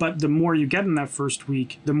 but the more you get in that first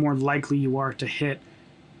week, the more likely you are to hit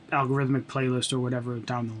algorithmic playlist or whatever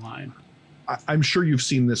down the line. I'm sure you've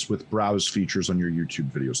seen this with browse features on your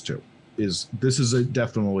YouTube videos too. This is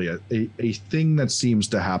definitely a thing that seems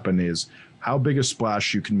to happen, is how big a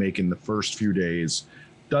splash you can make in the first few days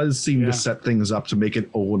does seem to set things up to make it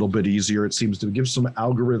a little bit easier. It seems to give some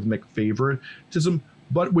algorithmic favoritism.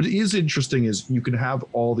 But what is interesting is you can have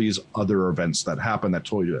all these other events that happen that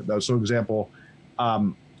totally do it. So, example,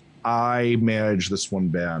 I manage this one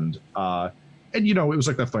band, and it was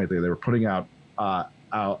like that funny thing. They were putting out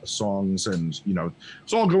songs, and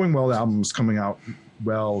it's all going well. The album's coming out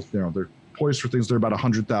well. They're poised for things. They're about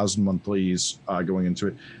 100,000 monthlies going into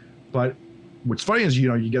it. But what's funny is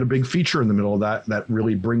you get a big feature in the middle of that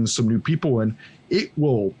really brings some new people in. It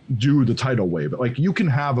will do the tidal wave. Like you can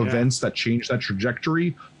have events that change that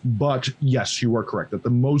trajectory, but yes, you are correct that the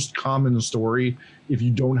most common story, if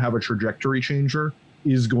you don't have a trajectory changer,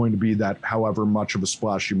 is going to be that however much of a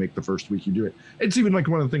splash you make the first week you do it. It's even like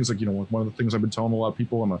one of the things, one of the things I've been telling a lot of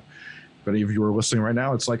people. If any of you are listening right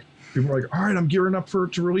now, it's like people are like, all right, I'm gearing up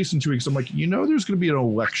to release in 2 weeks. I'm like, there's going to be an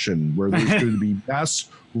election where there's going to be mass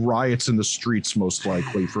riots in the streets, most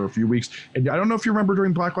likely, for a few weeks. And I don't know if you remember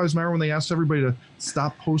during Black Lives Matter when they asked everybody to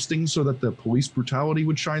stop posting so that the police brutality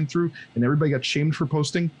would shine through, and everybody got shamed for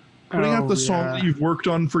posting. Putting out the song that you've worked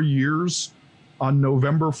on for years on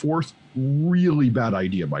November 4th, really bad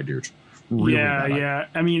idea, my dude. Really bad idea.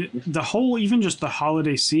 I mean, even just the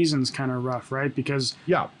holiday season's kind of rough, right? Because,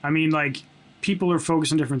 I mean, like, people are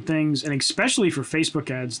focused on different things, and especially for Facebook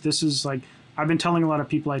ads, this is like, I've been telling a lot of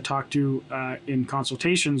people I talk to in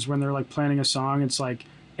consultations when they're like planning a song, it's like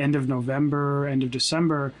end of November, end of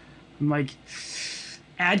December. I'm like,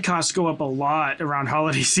 ad costs go up a lot around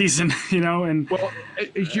holiday season, and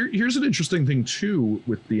here's an interesting thing too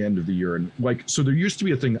with the end of the year. And like, so there used to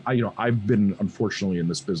be a thing, I've been unfortunately in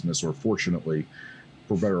this business, or fortunately,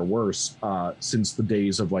 for better or worse, since the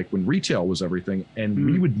days of like when retail was everything, and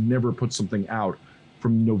we would never put something out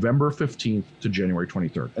from November 15th to January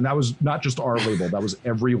 23rd. And that was not just our label, that was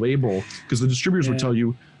every label, because the distributors would tell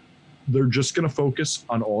you they're just going to focus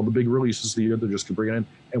on all the big releases of the year. They're just going to bring it in.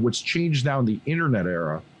 And what's changed now in the internet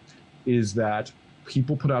era is that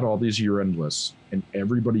people put out all these year-end lists, and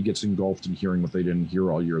everybody gets engulfed in hearing what they didn't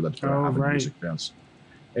hear all year that's going to happen in music fans.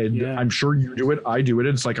 And I'm sure you do it. I do it.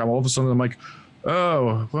 It's like all of a sudden I'm like,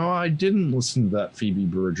 oh, well, I didn't listen to that Phoebe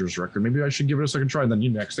Bridgers record. Maybe I should give it a second try. And then the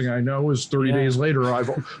next thing I know is 30 days later, I've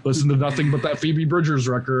listened to nothing but that Phoebe Bridgers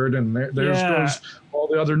record. And there's goes all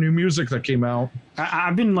the other new music that came out.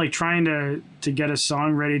 I've been like trying to get a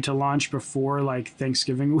song ready to launch before like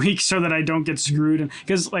Thanksgiving week so that I don't get screwed. And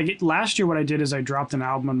because like last year, what I did is I dropped an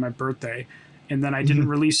album on my birthday, and then I didn't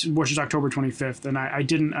release, which is October 25th. And I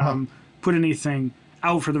didn't put anything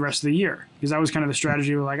out for the rest of the year, because that was kind of the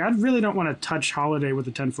strategy. Like, I really don't want to touch holiday with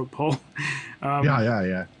a 10-foot pole.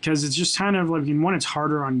 Because it's just kind of like, one, it's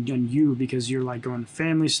harder on you because you're like going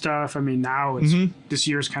family stuff. I mean, now it's this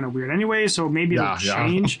year's kind of weird anyway, so maybe it'll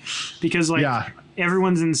change because like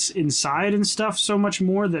everyone's inside and stuff so much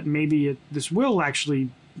more that maybe this will actually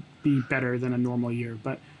be better than a normal year.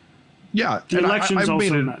 But the election's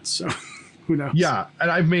also nuts, so who knows? Yeah,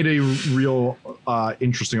 and I've made a real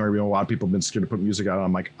interesting argument. A lot of people have been scared to put music out.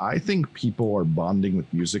 I'm like, I think people are bonding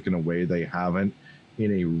with music in a way they haven't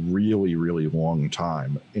in a really, really long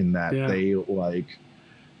time, in that they like,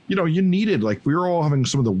 you needed, like, we were all having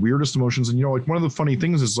some of the weirdest emotions. And, like, one of the funny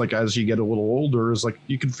things is, like, as you get a little older, is like,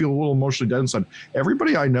 you can feel a little emotionally dead inside.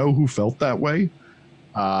 Everybody I know who felt that way,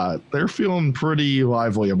 they're feeling pretty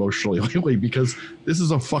lively emotionally lately, because this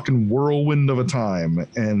is a fucking whirlwind of a time.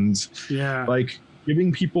 And like,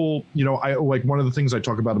 giving people, I like, one of the things I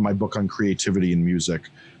talk about in my book on creativity in music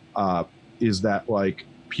is that, like,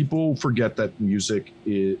 people forget that music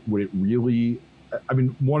is what it really, I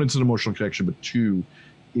mean, one, it's an emotional connection, but two,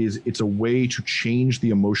 is it's a way to change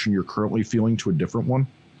the emotion you're currently feeling to a different one,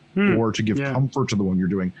 or to give comfort to the one you're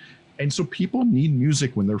doing. And so people need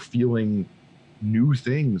music when they're feeling new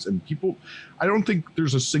things. And people, I don't think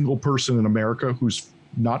there's a single person in America who's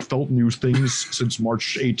not felt new things since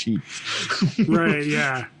March 18th. Right.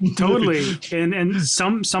 Yeah, totally. And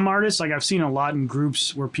some artists, like, I've seen a lot in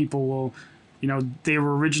groups where people will, they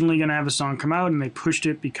were originally going to have a song come out and they pushed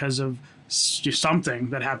it because of just something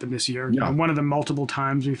that happened this year. One of the multiple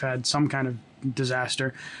times we've had some kind of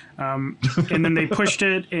disaster. And then they pushed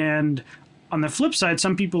it. And on the flip side,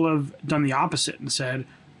 some people have done the opposite and said,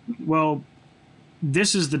 well,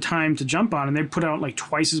 this is the time to jump on. And they put out like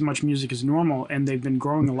twice as much music as normal, and they've been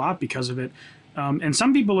growing a lot because of it. And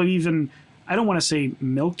some people have even, I don't want to say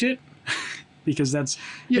milked it, because that's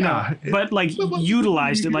but like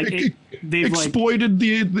utilized it, like they've exploited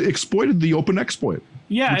the open exploit.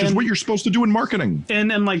 Yeah, which is what you're supposed to do in marketing.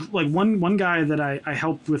 And like one guy that I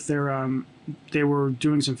helped with their they were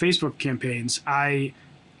doing some Facebook campaigns.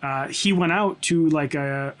 He went out to like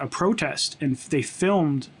a protest, and they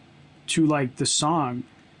filmed to like the song,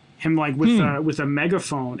 him like with a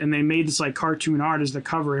megaphone, and they made this like cartoon art as the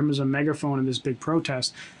cover, him as a megaphone in this big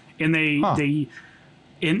protest, and they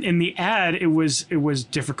in the ad it was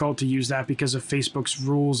difficult to use that because of Facebook's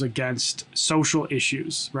rules against social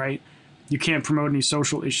issues, right? You can't promote any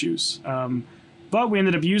social issues, but we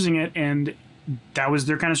ended up using it, and that was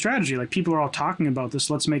their kind of strategy. Like, people are all talking about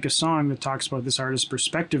this, let's make a song that talks about this artist's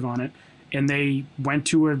perspective on it, and they went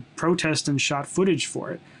to a protest and shot footage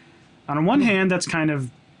for it. On one hand, that's kind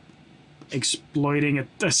of exploiting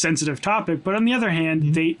a sensitive topic, but on the other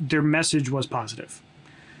hand, their message was positive.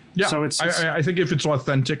 Yeah, so I think if it's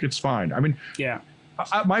authentic, it's fine. I mean, yeah,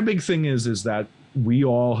 my big thing is that we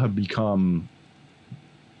all have become,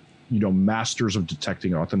 masters of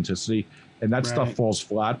detecting authenticity, and that stuff falls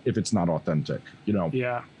flat if it's not authentic.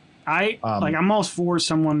 Yeah, I'm all for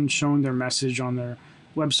someone showing their message on their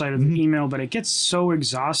website or their email, but it gets so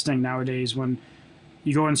exhausting nowadays when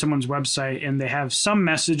you go on someone's website and they have some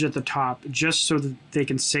message at the top just so that they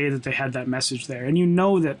can say that they had that message there, and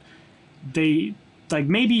that they. Like,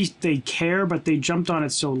 maybe they care, but they jumped on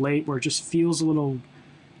it so late where it just feels a little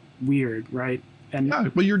weird, right? And yeah,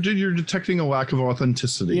 well, you're detecting a lack of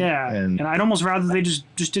authenticity. Yeah, and I'd almost rather they just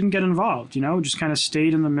didn't get involved, just kind of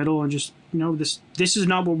stayed in the middle and just, this is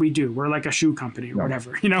not what we do. We're like a shoe company or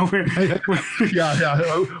whatever, Yeah.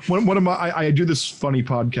 One of I do this funny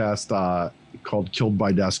podcast called Killed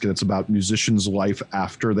by Desk, and it's about musicians' life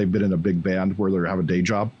after they've been in a big band where they have a day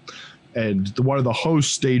job. And one of the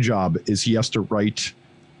host's day job is he has to write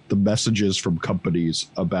the messages from companies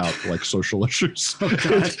about like social issues.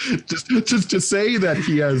 just to say that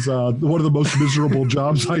he has one of the most miserable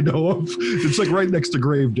jobs I know of. It's like right next to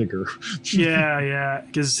Gravedigger. Yeah,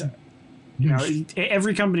 because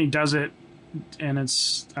every company does it, and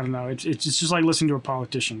it's, I don't know, it's just like listening to a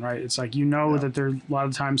politician, right? It's like that they're a lot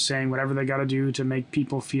of times saying whatever they got to do to make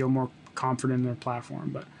people feel more confident in their platform,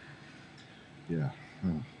 but yeah.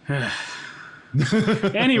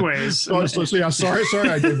 Anyways, sorry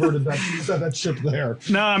I diverted that ship there.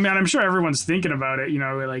 No, I mean, I'm sure everyone's thinking about it.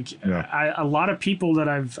 A lot of people that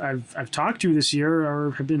I've talked to this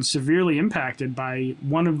year have been severely impacted by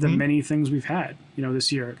one of the many things we've had,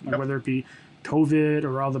 this year, whether it be COVID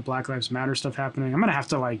or all the Black Lives Matter stuff happening. I'm gonna have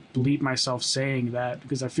to like bleep myself saying that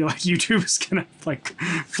because I feel like YouTube is gonna like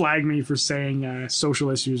flag me for saying social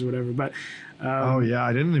issues or whatever. But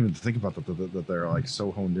I didn't even think about that they're like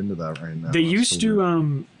so honed into that right now. They used to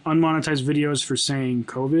unmonetize videos for saying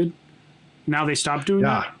COVID. Now they stopped doing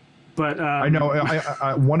that. But I know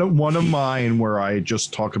I one of mine where I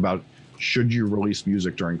just talk about should you release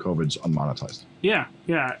music during COVID's unmonetized. Yeah.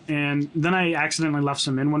 And then I accidentally left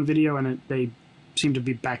some in one video, and they seem to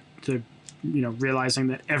be back to, realizing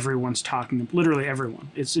that everyone's talking, literally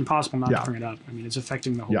everyone. It's impossible not to bring it up. I mean, it's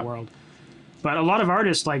affecting the whole world. But a lot of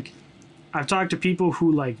artists, like, I've talked to people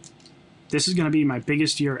who, like, this is going to be my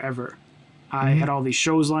biggest year ever. I had all these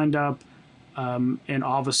shows lined up, and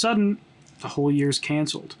all of a sudden, the whole year's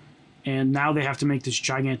canceled. And now they have to make this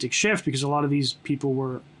gigantic shift because a lot of these people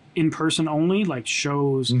were in person only, like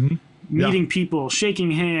shows, meeting people,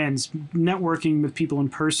 shaking hands, networking with people in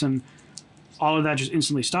person. All of that just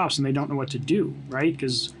instantly stops, and they don't know what to do, right?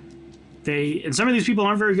 Because and some of these people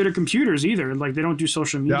aren't very good at computers either. Like, they don't do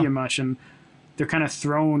social media much, and they're kind of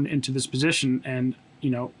thrown into this position. And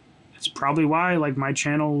it's probably why like my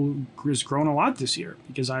channel has grown a lot this year,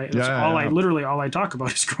 because literally all I talk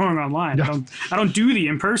about is growing online. I don't do the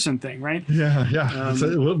in-person thing, right? It's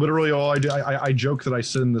literally all I do. I joke that I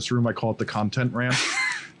sit in this room, I call it the content ranch.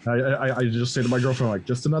 I just say to my girlfriend, like,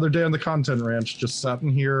 just another day on the content ranch, just sat in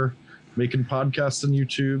here making podcasts and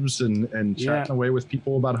YouTubes and chatting away with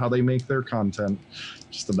people about how they make their content.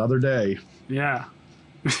 Just another day. Yeah.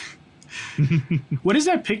 What is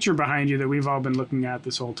that picture behind you that we've all been looking at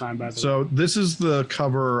this whole time, by the way? So this is the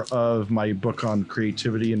cover of my book on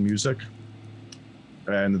creativity and music.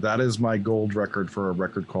 And that is my gold record for a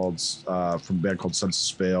record called from a band called Census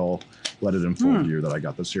Fail, Let It Enfold You, that I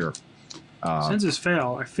got this year. Census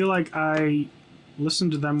Fail. I feel like I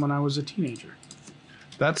listened to them when I was a teenager.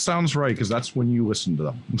 That sounds right, because that's when you listened to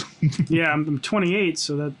them. Yeah, I'm 28,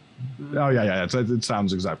 so that... Oh, yeah. It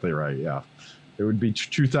sounds exactly right, yeah. It would be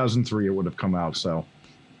 2003 it would have come out, so...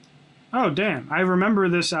 Oh, damn. I remember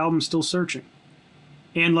this album, Still Searching.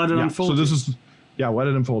 And Let It Unfold. So this is, Let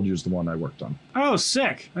It Unfold You is the one I worked on. Oh,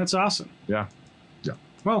 sick. That's awesome. Yeah.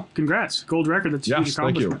 Well, congrats. Gold record. That's a huge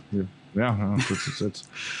accomplishment. Thank you. Yeah, it's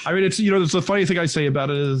I mean, it's it's the funny thing I say about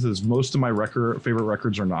it is most of my favorite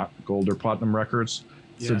records are not gold or platinum records.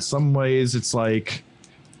 So in some ways, it's like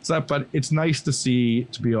but it's nice to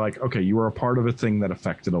be like, okay, you were a part of a thing that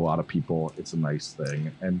affected a lot of people. It's a nice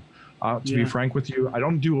thing. And to be frank with you, I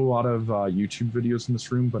don't do a lot of YouTube videos in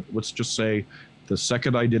this room, but let's just say the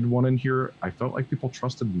second I did one in here, I felt like people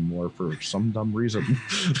trusted me more for some dumb reason.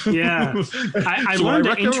 Yeah. I learned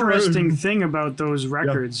an interesting thing about those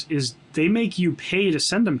records is they make you pay to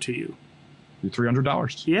send them to you.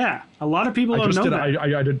 $300. Yeah. A lot of people don't know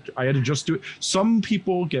that. I had to just do it. Some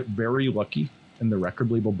people get very lucky and the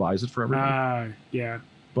record label buys it for everyone. Yeah.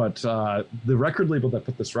 But the record label that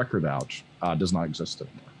put this record out does not exist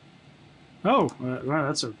anymore. Oh, wow,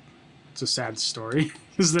 that's a sad story.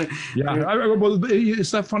 Well,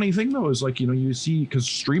 it's that funny thing though, is like, you see, because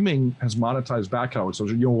streaming has monetized back catalog. So,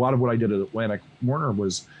 a lot of what I did at Atlantic Warner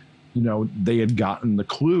was, they had gotten the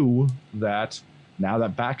clue that now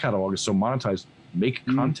that back catalog is so monetized, make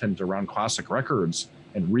content around classic records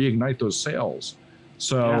and reignite those sales.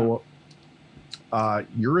 So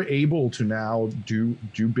you're able to now do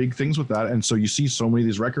big things with that. And so you see so many of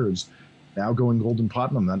these records now going gold and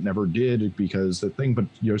platinum that never did because but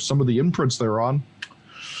some of the imprints they're on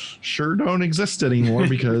sure don't exist anymore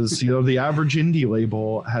because the average indie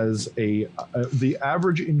label has the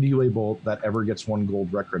average indie label that ever gets one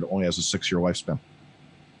gold record only has a 6-year lifespan.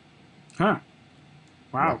 Huh.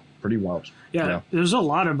 Wow. Yeah, pretty wild. Yeah, there's a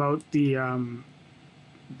lot about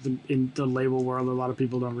in the label world a lot of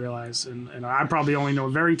people don't realize, and I probably only know a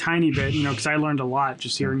very tiny bit, because I learned a lot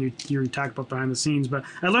just hearing you talk about behind the scenes. But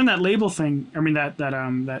I learned that label thing. I mean that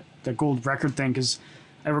gold record thing because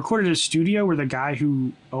I recorded at a studio where the guy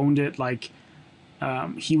who owned it,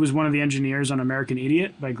 he was one of the engineers on American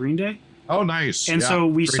Idiot by Green Day. Oh, nice. And so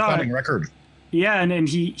we saw it. Record. Yeah, and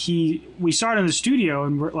we saw it in the studio,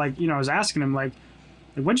 and we're like, I was asking him like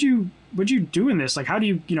what'd you do in this? Like, how do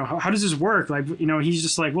you, how does this work? Like, he's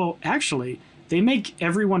just like, well, actually, they make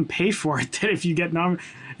everyone pay for it that if you get nominated.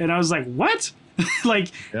 And I was like, what? Like,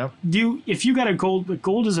 if you got a gold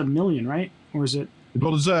is $1 million, right? Or is it?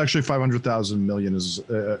 Gold is actually 500,000. Million is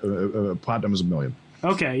platinum is $1 million.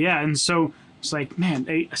 Okay, yeah, and so it's like, man,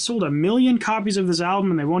 they sold 1 million copies of this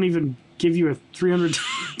album, and they won't even give you a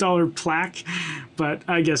 $300 plaque. But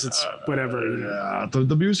I guess it's whatever. Yeah,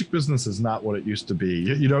 the music business is not what it used to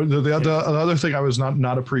be. The other thing I was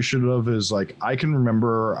not appreciative of is like I can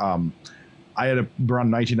remember I had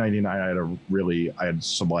around 1999 I had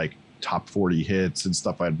some like top 40 hits and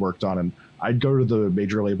stuff I had worked on, and I'd go to the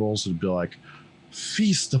major labels and be like,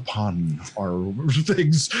 feast upon our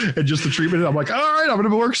things and just the treatment. And I'm like, all right, I'm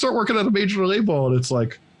gonna start working at a major label, and it's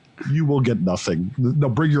like, you will get nothing. No,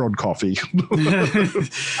 bring your own coffee.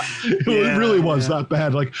 It really was that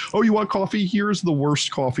bad. Like, oh, you want coffee? Here's the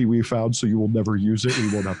worst coffee we found, so you will never use it.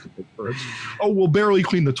 We won't have to pay for it. Oh, we'll barely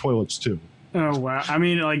clean the toilets too. Oh, wow. I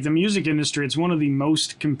mean, like the music industry, it's one of the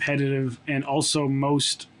most competitive and also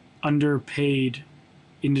most underpaid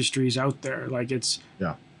industries out there. Like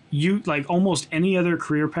you like almost any other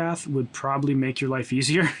career path would probably make your life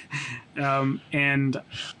easier. And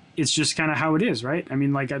it's just kind of how it is, right? I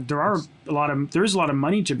mean, like there is a lot of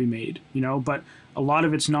money to be made, but a lot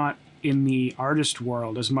of it's not in the artist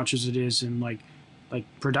world as much as it is in like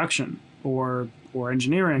production or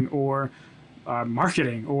engineering or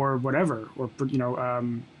marketing or whatever, or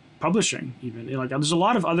publishing even. Like there's a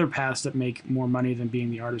lot of other paths that make more money than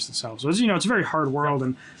being the artist itself. So it's a very hard world,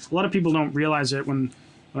 and a lot of people don't realize it when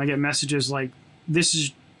I get messages like this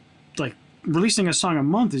is like releasing a song a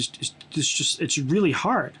month is just it's really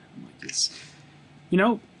hard. Like it's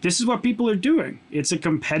this is what people are doing. It's a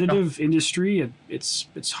competitive industry.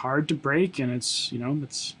 It's hard to break, and it's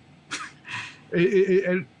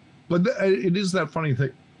but it is that funny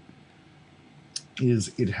thing.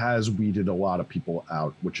 It has weeded a lot of people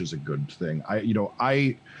out, which is a good thing.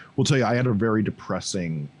 I will tell you, I had a very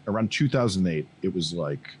depressing around 2008. It was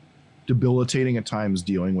like debilitating at times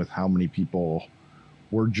dealing with how many people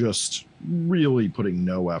were just really putting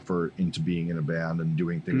no effort into being in a band and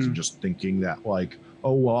doing things and just thinking that like,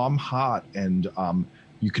 oh, well, I'm hot and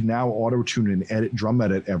you can now auto-tune and drum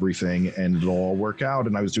edit everything and it'll all work out.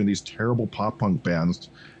 And I was doing these terrible pop punk bands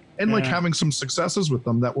and like having some successes with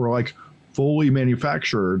them that were like fully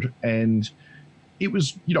manufactured, and it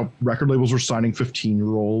was, record labels were signing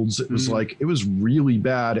 15-year-olds. It was like, it was really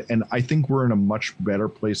bad. And I think we're in a much better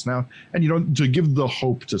place now. And, to give the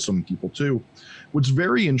hope to some people too, what's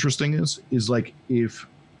very interesting is like, if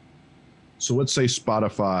So let's say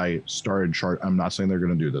Spotify started chart. I'm not saying they're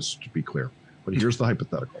going to do this, to be clear, but here's the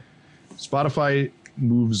hypothetical. Spotify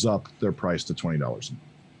moves up their price to $20,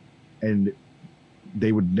 and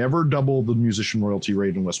they would never double the musician royalty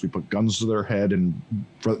rate unless we put guns to their head and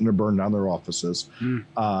threaten to burn down their offices.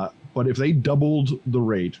 But if they doubled the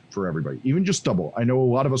rate for everybody, even just double, I know a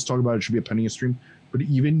lot of us talk about it should be a penny a stream, but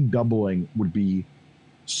even doubling would be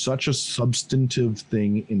such a substantive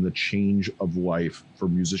thing in the change of life for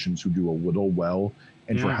musicians who do a little well,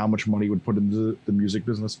 and for how much money it would put into the music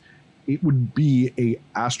business. It would be a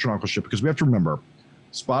astronomical shift, because we have to remember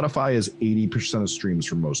Spotify is 80% of streams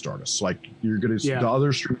for most artists. Like, you're going to, the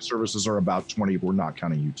other streaming services are about 20 if we're not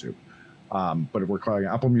counting YouTube. But if we're calling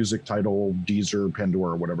Apple Music, Tidal, Deezer,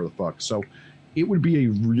 Pandora, whatever the fuck. So it would be a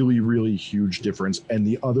really, really huge difference. And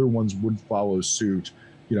the other ones would follow suit.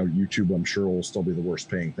 You know, YouTube, I'm sure, will still be the worst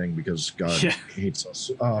paying thing because God hates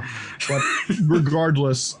us. But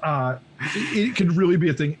regardless, it could really be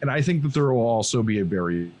a thing. And I think that there will also be a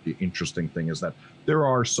very interesting thing, is that there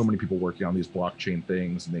are so many people working on these blockchain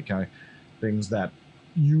things and they kind of things that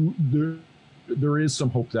there is some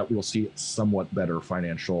hope that we'll see somewhat better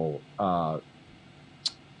financial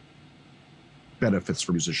benefits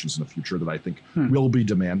for musicians in the future that I think will be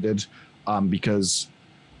demanded, because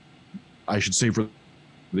I should say for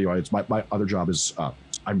the audience, my other job is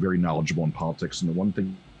I'm very knowledgeable in politics, and the one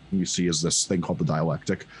thing you see is this thing called the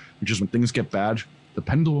dialectic, which is when things get bad, the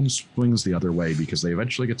pendulum swings the other way because they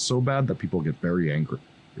eventually get so bad that people get very angry.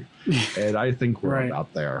 And I think we're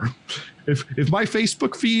about there. If my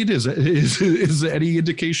Facebook feed is any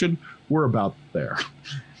indication, we're about there.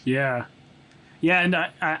 Yeah, and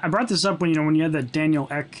I brought this up when you had that Daniel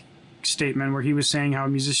Ek statement where he was saying how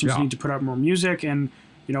musicians need to put out more music, and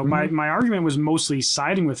my argument was mostly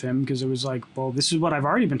siding with him, because it was like, well, this is what I've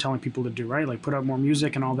already been telling people to do, right? Like, put out more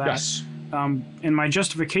music and all that. Yes. And my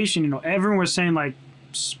justification, everyone was saying like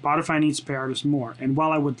Spotify needs to pay artists more, and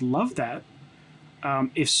while I would love that,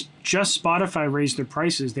 if just Spotify raised their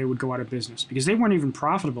prices, they would go out of business, because they weren't even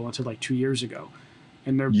profitable until like 2 years ago.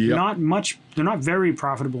 And they're they're not very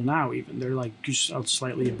profitable now even. They're like just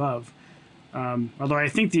slightly above. Although I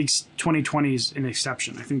think the 2020 is an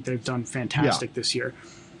exception. I think they've done fantastic this year.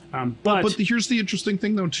 But here's the interesting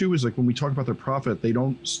thing though too, is like when we talk about their profit, they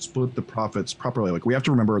don't split the profits properly. Like, we have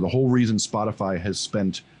to remember the whole reason Spotify has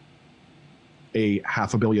spent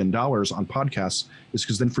 $500 million on podcasts is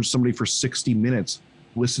because then for somebody for 60 minutes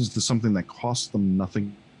listens to something that costs them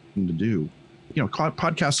nothing to do.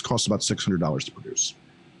 Podcasts cost about $600 to produce.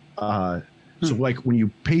 So like when you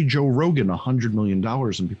pay Joe Rogan $100 million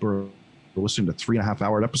and people are listening to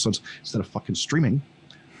 3.5-hour episodes instead of fucking streaming,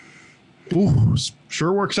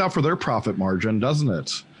 sure works out for their profit margin, doesn't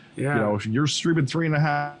it? Yeah. You're streaming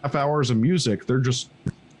 3.5 hours of music, they're just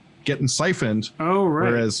getting siphoned. Oh,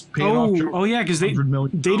 right. Whereas paying because they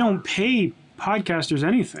don't pay podcasters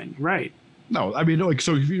anything, right? No, I mean, like,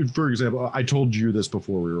 so if you, for example, I told you this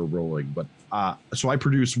before we were rolling, but so I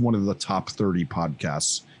produce one of the top 30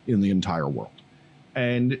 podcasts in the entire world,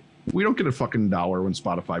 and we don't get a fucking dollar when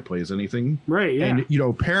Spotify plays anything. Right, yeah. And,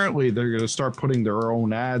 apparently they're going to start putting their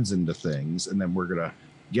own ads into things, and then we're going to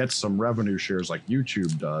get some revenue shares like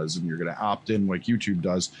YouTube does, and you're going to opt in like YouTube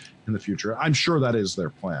does in the future. I'm sure that is their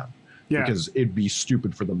plan. Yeah. Because it'd be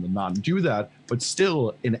stupid for them to not do that. But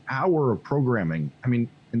still, an hour of programming, I mean,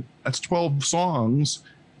 that's 12 songs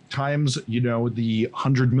times, the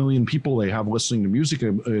 100 million people they have listening to music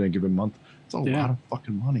in a given month. It's a lot of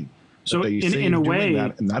fucking money. So in a way,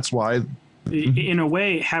 and that's why, in a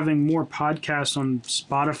way, having more podcasts on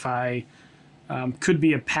Spotify could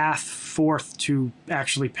be a path forth to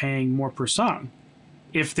actually paying more per song,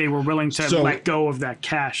 if they were willing to let go of that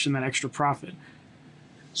cash and that extra profit.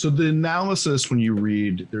 So the analysis, when you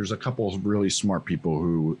read, there's a couple of really smart people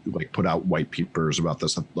who like put out white papers about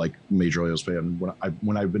this, like Major League fan.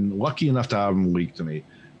 When I've been lucky enough to have them leaked to me,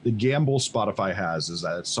 the gamble Spotify has is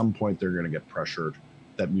that at some point they're going to get pressured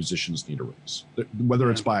that musicians need a raise, whether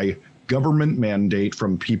it's by government mandate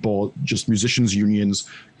from people, just musicians unions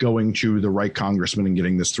going to the right congressman and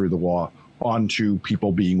getting this through the law, onto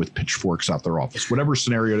people being with pitchforks out their office. Whatever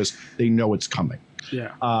scenario it is, they know it's coming.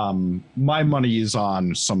 Yeah. My money is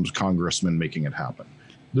on some congressman making it happen.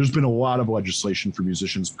 There's been a lot of legislation for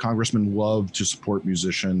musicians. Congressmen love to support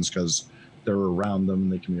musicians because they're around them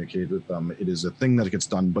and they communicate with them. It is a thing that gets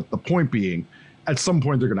done. But the point being, at some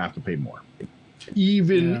point, they're going to have to pay more.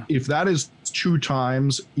 Even if that is 2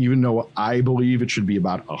 times, even though I believe it should be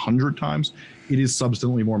about 100 times, it is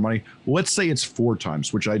substantially more money. Let's say it's 4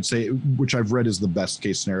 times, which I've read is the best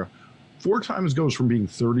case scenario. 4 times goes from being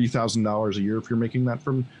 $30,000 a year if you're making that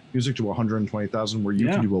from music to 120,000, where you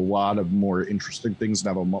can do a lot of more interesting things and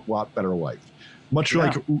have a lot better life. Much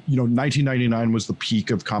like, 1999 was the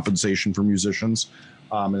peak of compensation for musicians.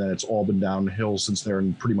 And then it's all been downhill since there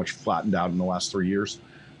and pretty much flattened out in the last 3 years.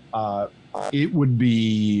 It would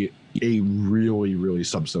be a really, really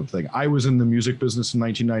substantive thing. I was in the music business in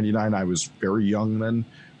 1999. I was very young then,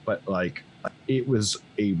 but like it was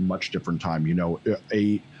a much different time.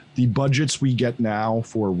 The budgets we get now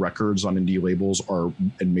for records on indie labels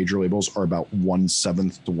and major labels are about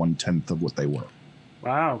 1/7 to 1/10 of what they were.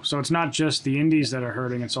 Wow. So it's not just the indies that are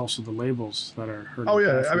hurting, it's also the labels that are hurting. Oh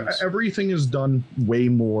yeah. Everything is done way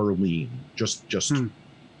more lean. Just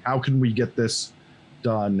how can we get this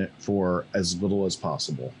done for as little as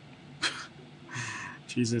possible?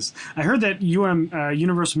 Jesus. I heard that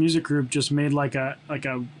Universal Music Group just made like a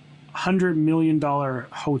 $100 million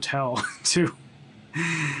hotel too.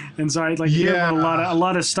 And so I hear about a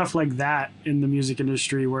lot of stuff like that in the music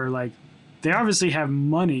industry where like they obviously have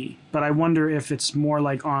money, but I wonder if it's more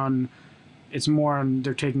on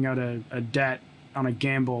they're taking out a debt on a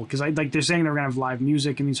gamble, because they're saying they're gonna have live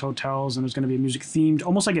music in these hotels and there's gonna be a music themed,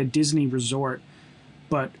 almost like a Disney resort,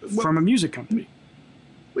 but from a music company.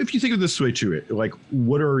 If you think of this way too, like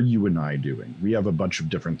what are you and I doing? We have a bunch of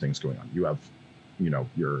different things going on. You have,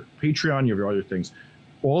 your Patreon, you have your other things.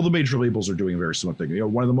 All the major labels are doing a very similar thing.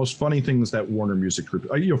 One of the most funny things that Warner Music Group,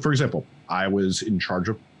 for example, I was in charge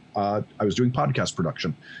of. I was doing podcast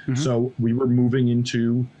production. Mm-hmm. So we were moving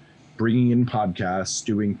into bringing in podcasts,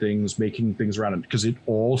 doing things, making things around it, because it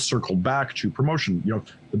all circled back to promotion.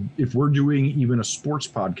 If we're doing even a sports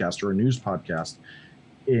podcast or a news podcast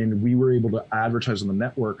and we were able to advertise on the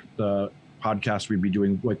network, the podcast we'd be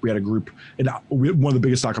doing, like we had a group, and one of the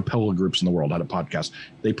biggest a cappella groups in the world had a podcast.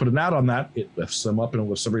 They put an ad on that, it lifts them up and it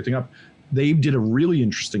lifts everything up. They did a really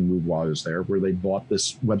interesting move while I was there, where they bought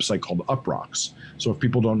this website called Uprocks. So if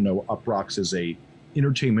people don't know, Uprocks is a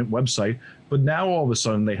entertainment website, but now all of a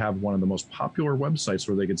sudden they have one of the most popular websites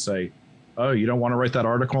where they could say, oh, you don't want to write that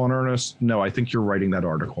article on Ernest? No, I think you're writing that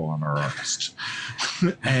article on our artist.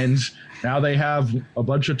 And now they have a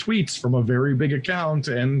bunch of tweets from a very big account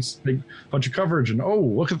and a bunch of coverage. And oh,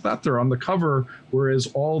 look at that, they're on the cover. Whereas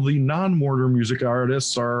all the non-Warner music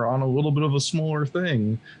artists are on a little bit of a smaller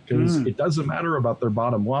thing, because it doesn't matter about their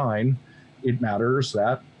bottom line. It matters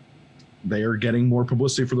that they are getting more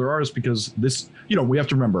publicity for their artists, because this, we have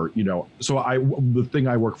to remember, so the thing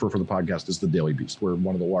I work for the podcast is the Daily Beast. We're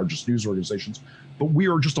one of the largest news organizations, but we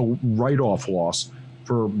are just a write-off loss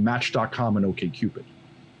for Match.com and OkCupid.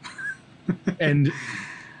 And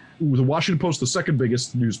the Washington Post, the second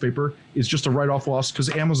biggest newspaper, is just a write-off loss because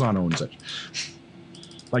Amazon owns it.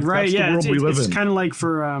 Like, right, that's the world we live in. It's kind of like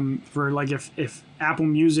for like if Apple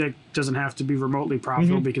Music doesn't have to be remotely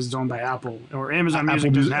profitable because it's owned by Apple, or Amazon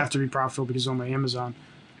Music doesn't have to be profitable because it's owned by Amazon.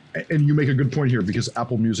 And you make a good point here, because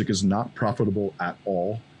Apple Music is not profitable at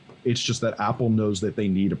all. It's just that Apple knows that they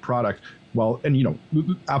need a product. Well, and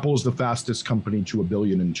Apple is the fastest company to $1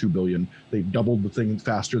 billion and $2 billion. They've doubled the thing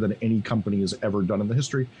faster than any company has ever done in the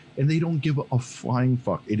history, and they don't give a flying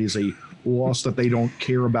fuck. It is a loss that they don't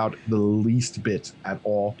care about the least bit at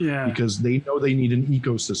all, because they know they need an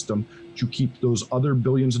ecosystem to keep those other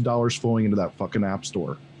billions of dollars flowing into that fucking app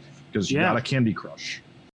store, because you got a Candy Crush.